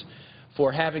 conferees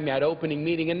for having that opening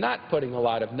meeting and not putting a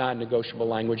lot of non-negotiable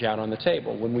language out on the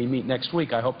table. When we meet next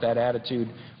week, I hope that attitude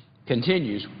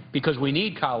continues, because we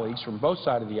need colleagues from both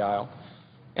sides of the aisle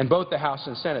and both the House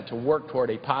and Senate to work toward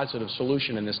a positive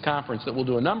solution in this conference that will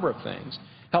do a number of things.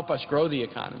 Help us grow the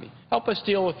economy. Help us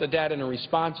deal with the debt in a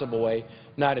responsible way,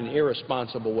 not an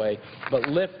irresponsible way, but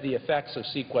lift the effects of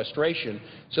sequestration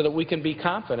so that we can be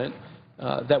confident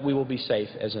that we will be safe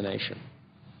as a nation.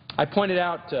 I pointed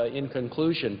out in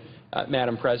conclusion,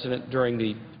 Madam President, during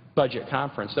the budget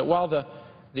conference, that while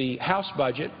the House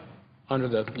budget under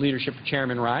the leadership of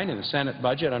Chairman Ryan and the Senate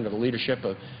budget under the leadership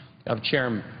of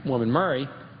Chairwoman Murray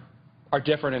are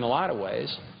different in a lot of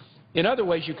ways, in other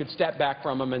ways you could step back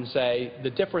from them and say the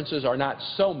differences are not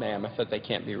so mammoth that they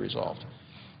can't be resolved.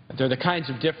 They're the kinds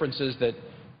of differences that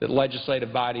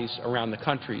legislative bodies around the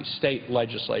country, state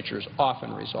legislatures,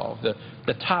 often resolve.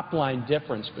 The top-line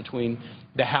difference between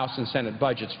the House and Senate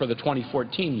budgets for the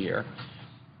 2014 year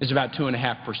is about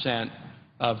 2.5%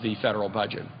 of the federal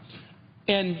budget.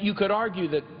 And you could argue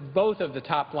that both of the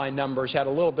top-line numbers had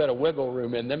a little bit of wiggle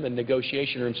room in them and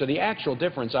negotiation room. So the actual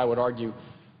difference, I would argue,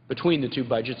 between the two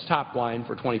budgets, top line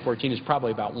for 2014, is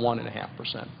probably about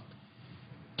 1.5%.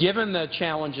 Given the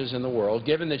challenges in the world,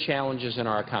 given the challenges in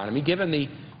our economy, given the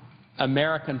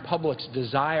American public's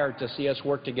desire to see us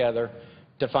work together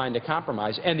to find a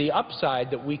compromise, and the upside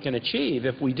that we can achieve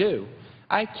if we do,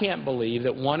 I can't believe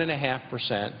that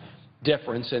 1.5%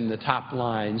 difference in the top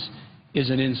lines is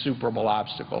an insuperable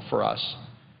obstacle for us.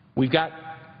 We've got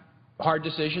hard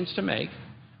decisions to make.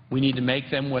 We need to make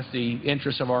them with the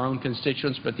interests of our own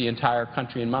constituents, but the entire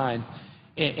country in mind.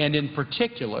 and in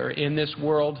particular in this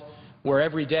world where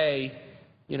every day,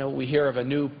 we hear of a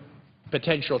new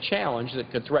potential challenge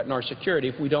that could threaten our security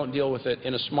if we don't deal with it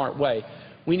in a smart way.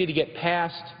 We need to get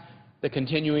past the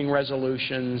continuing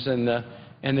resolutions and the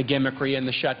gimmickry and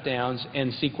the shutdowns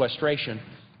and sequestration,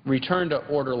 return to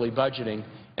orderly budgeting,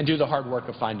 and do the hard work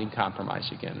of finding compromise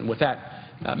again. And with that,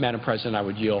 Madam President, I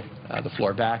would yield the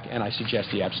floor back, and I suggest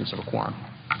the absence of a quorum.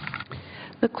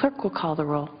 The clerk will call the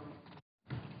roll.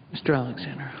 Mr.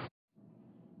 Alexander.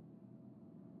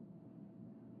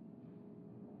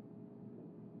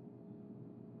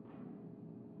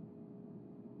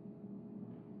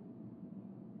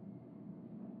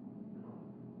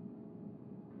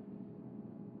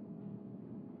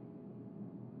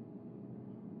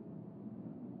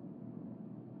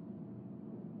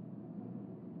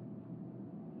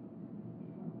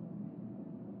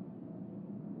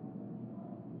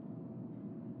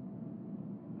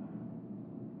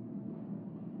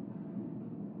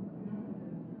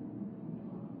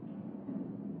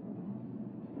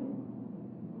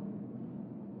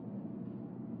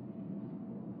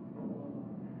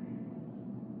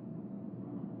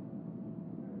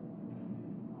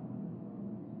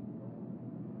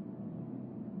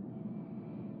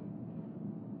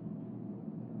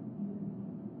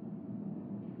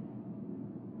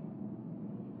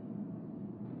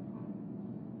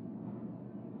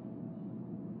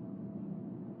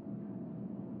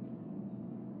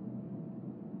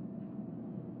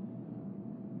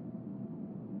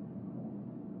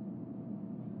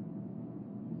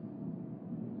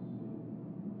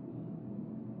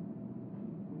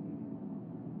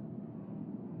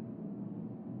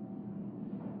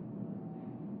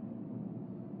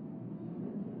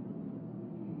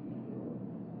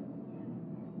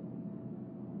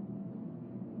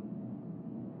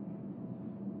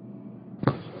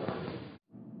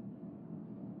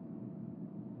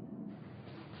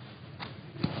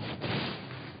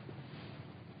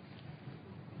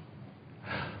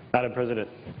 Madam President.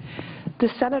 The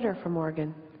senator from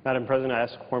Oregon. Madam President, I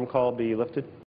ask quorum call be lifted.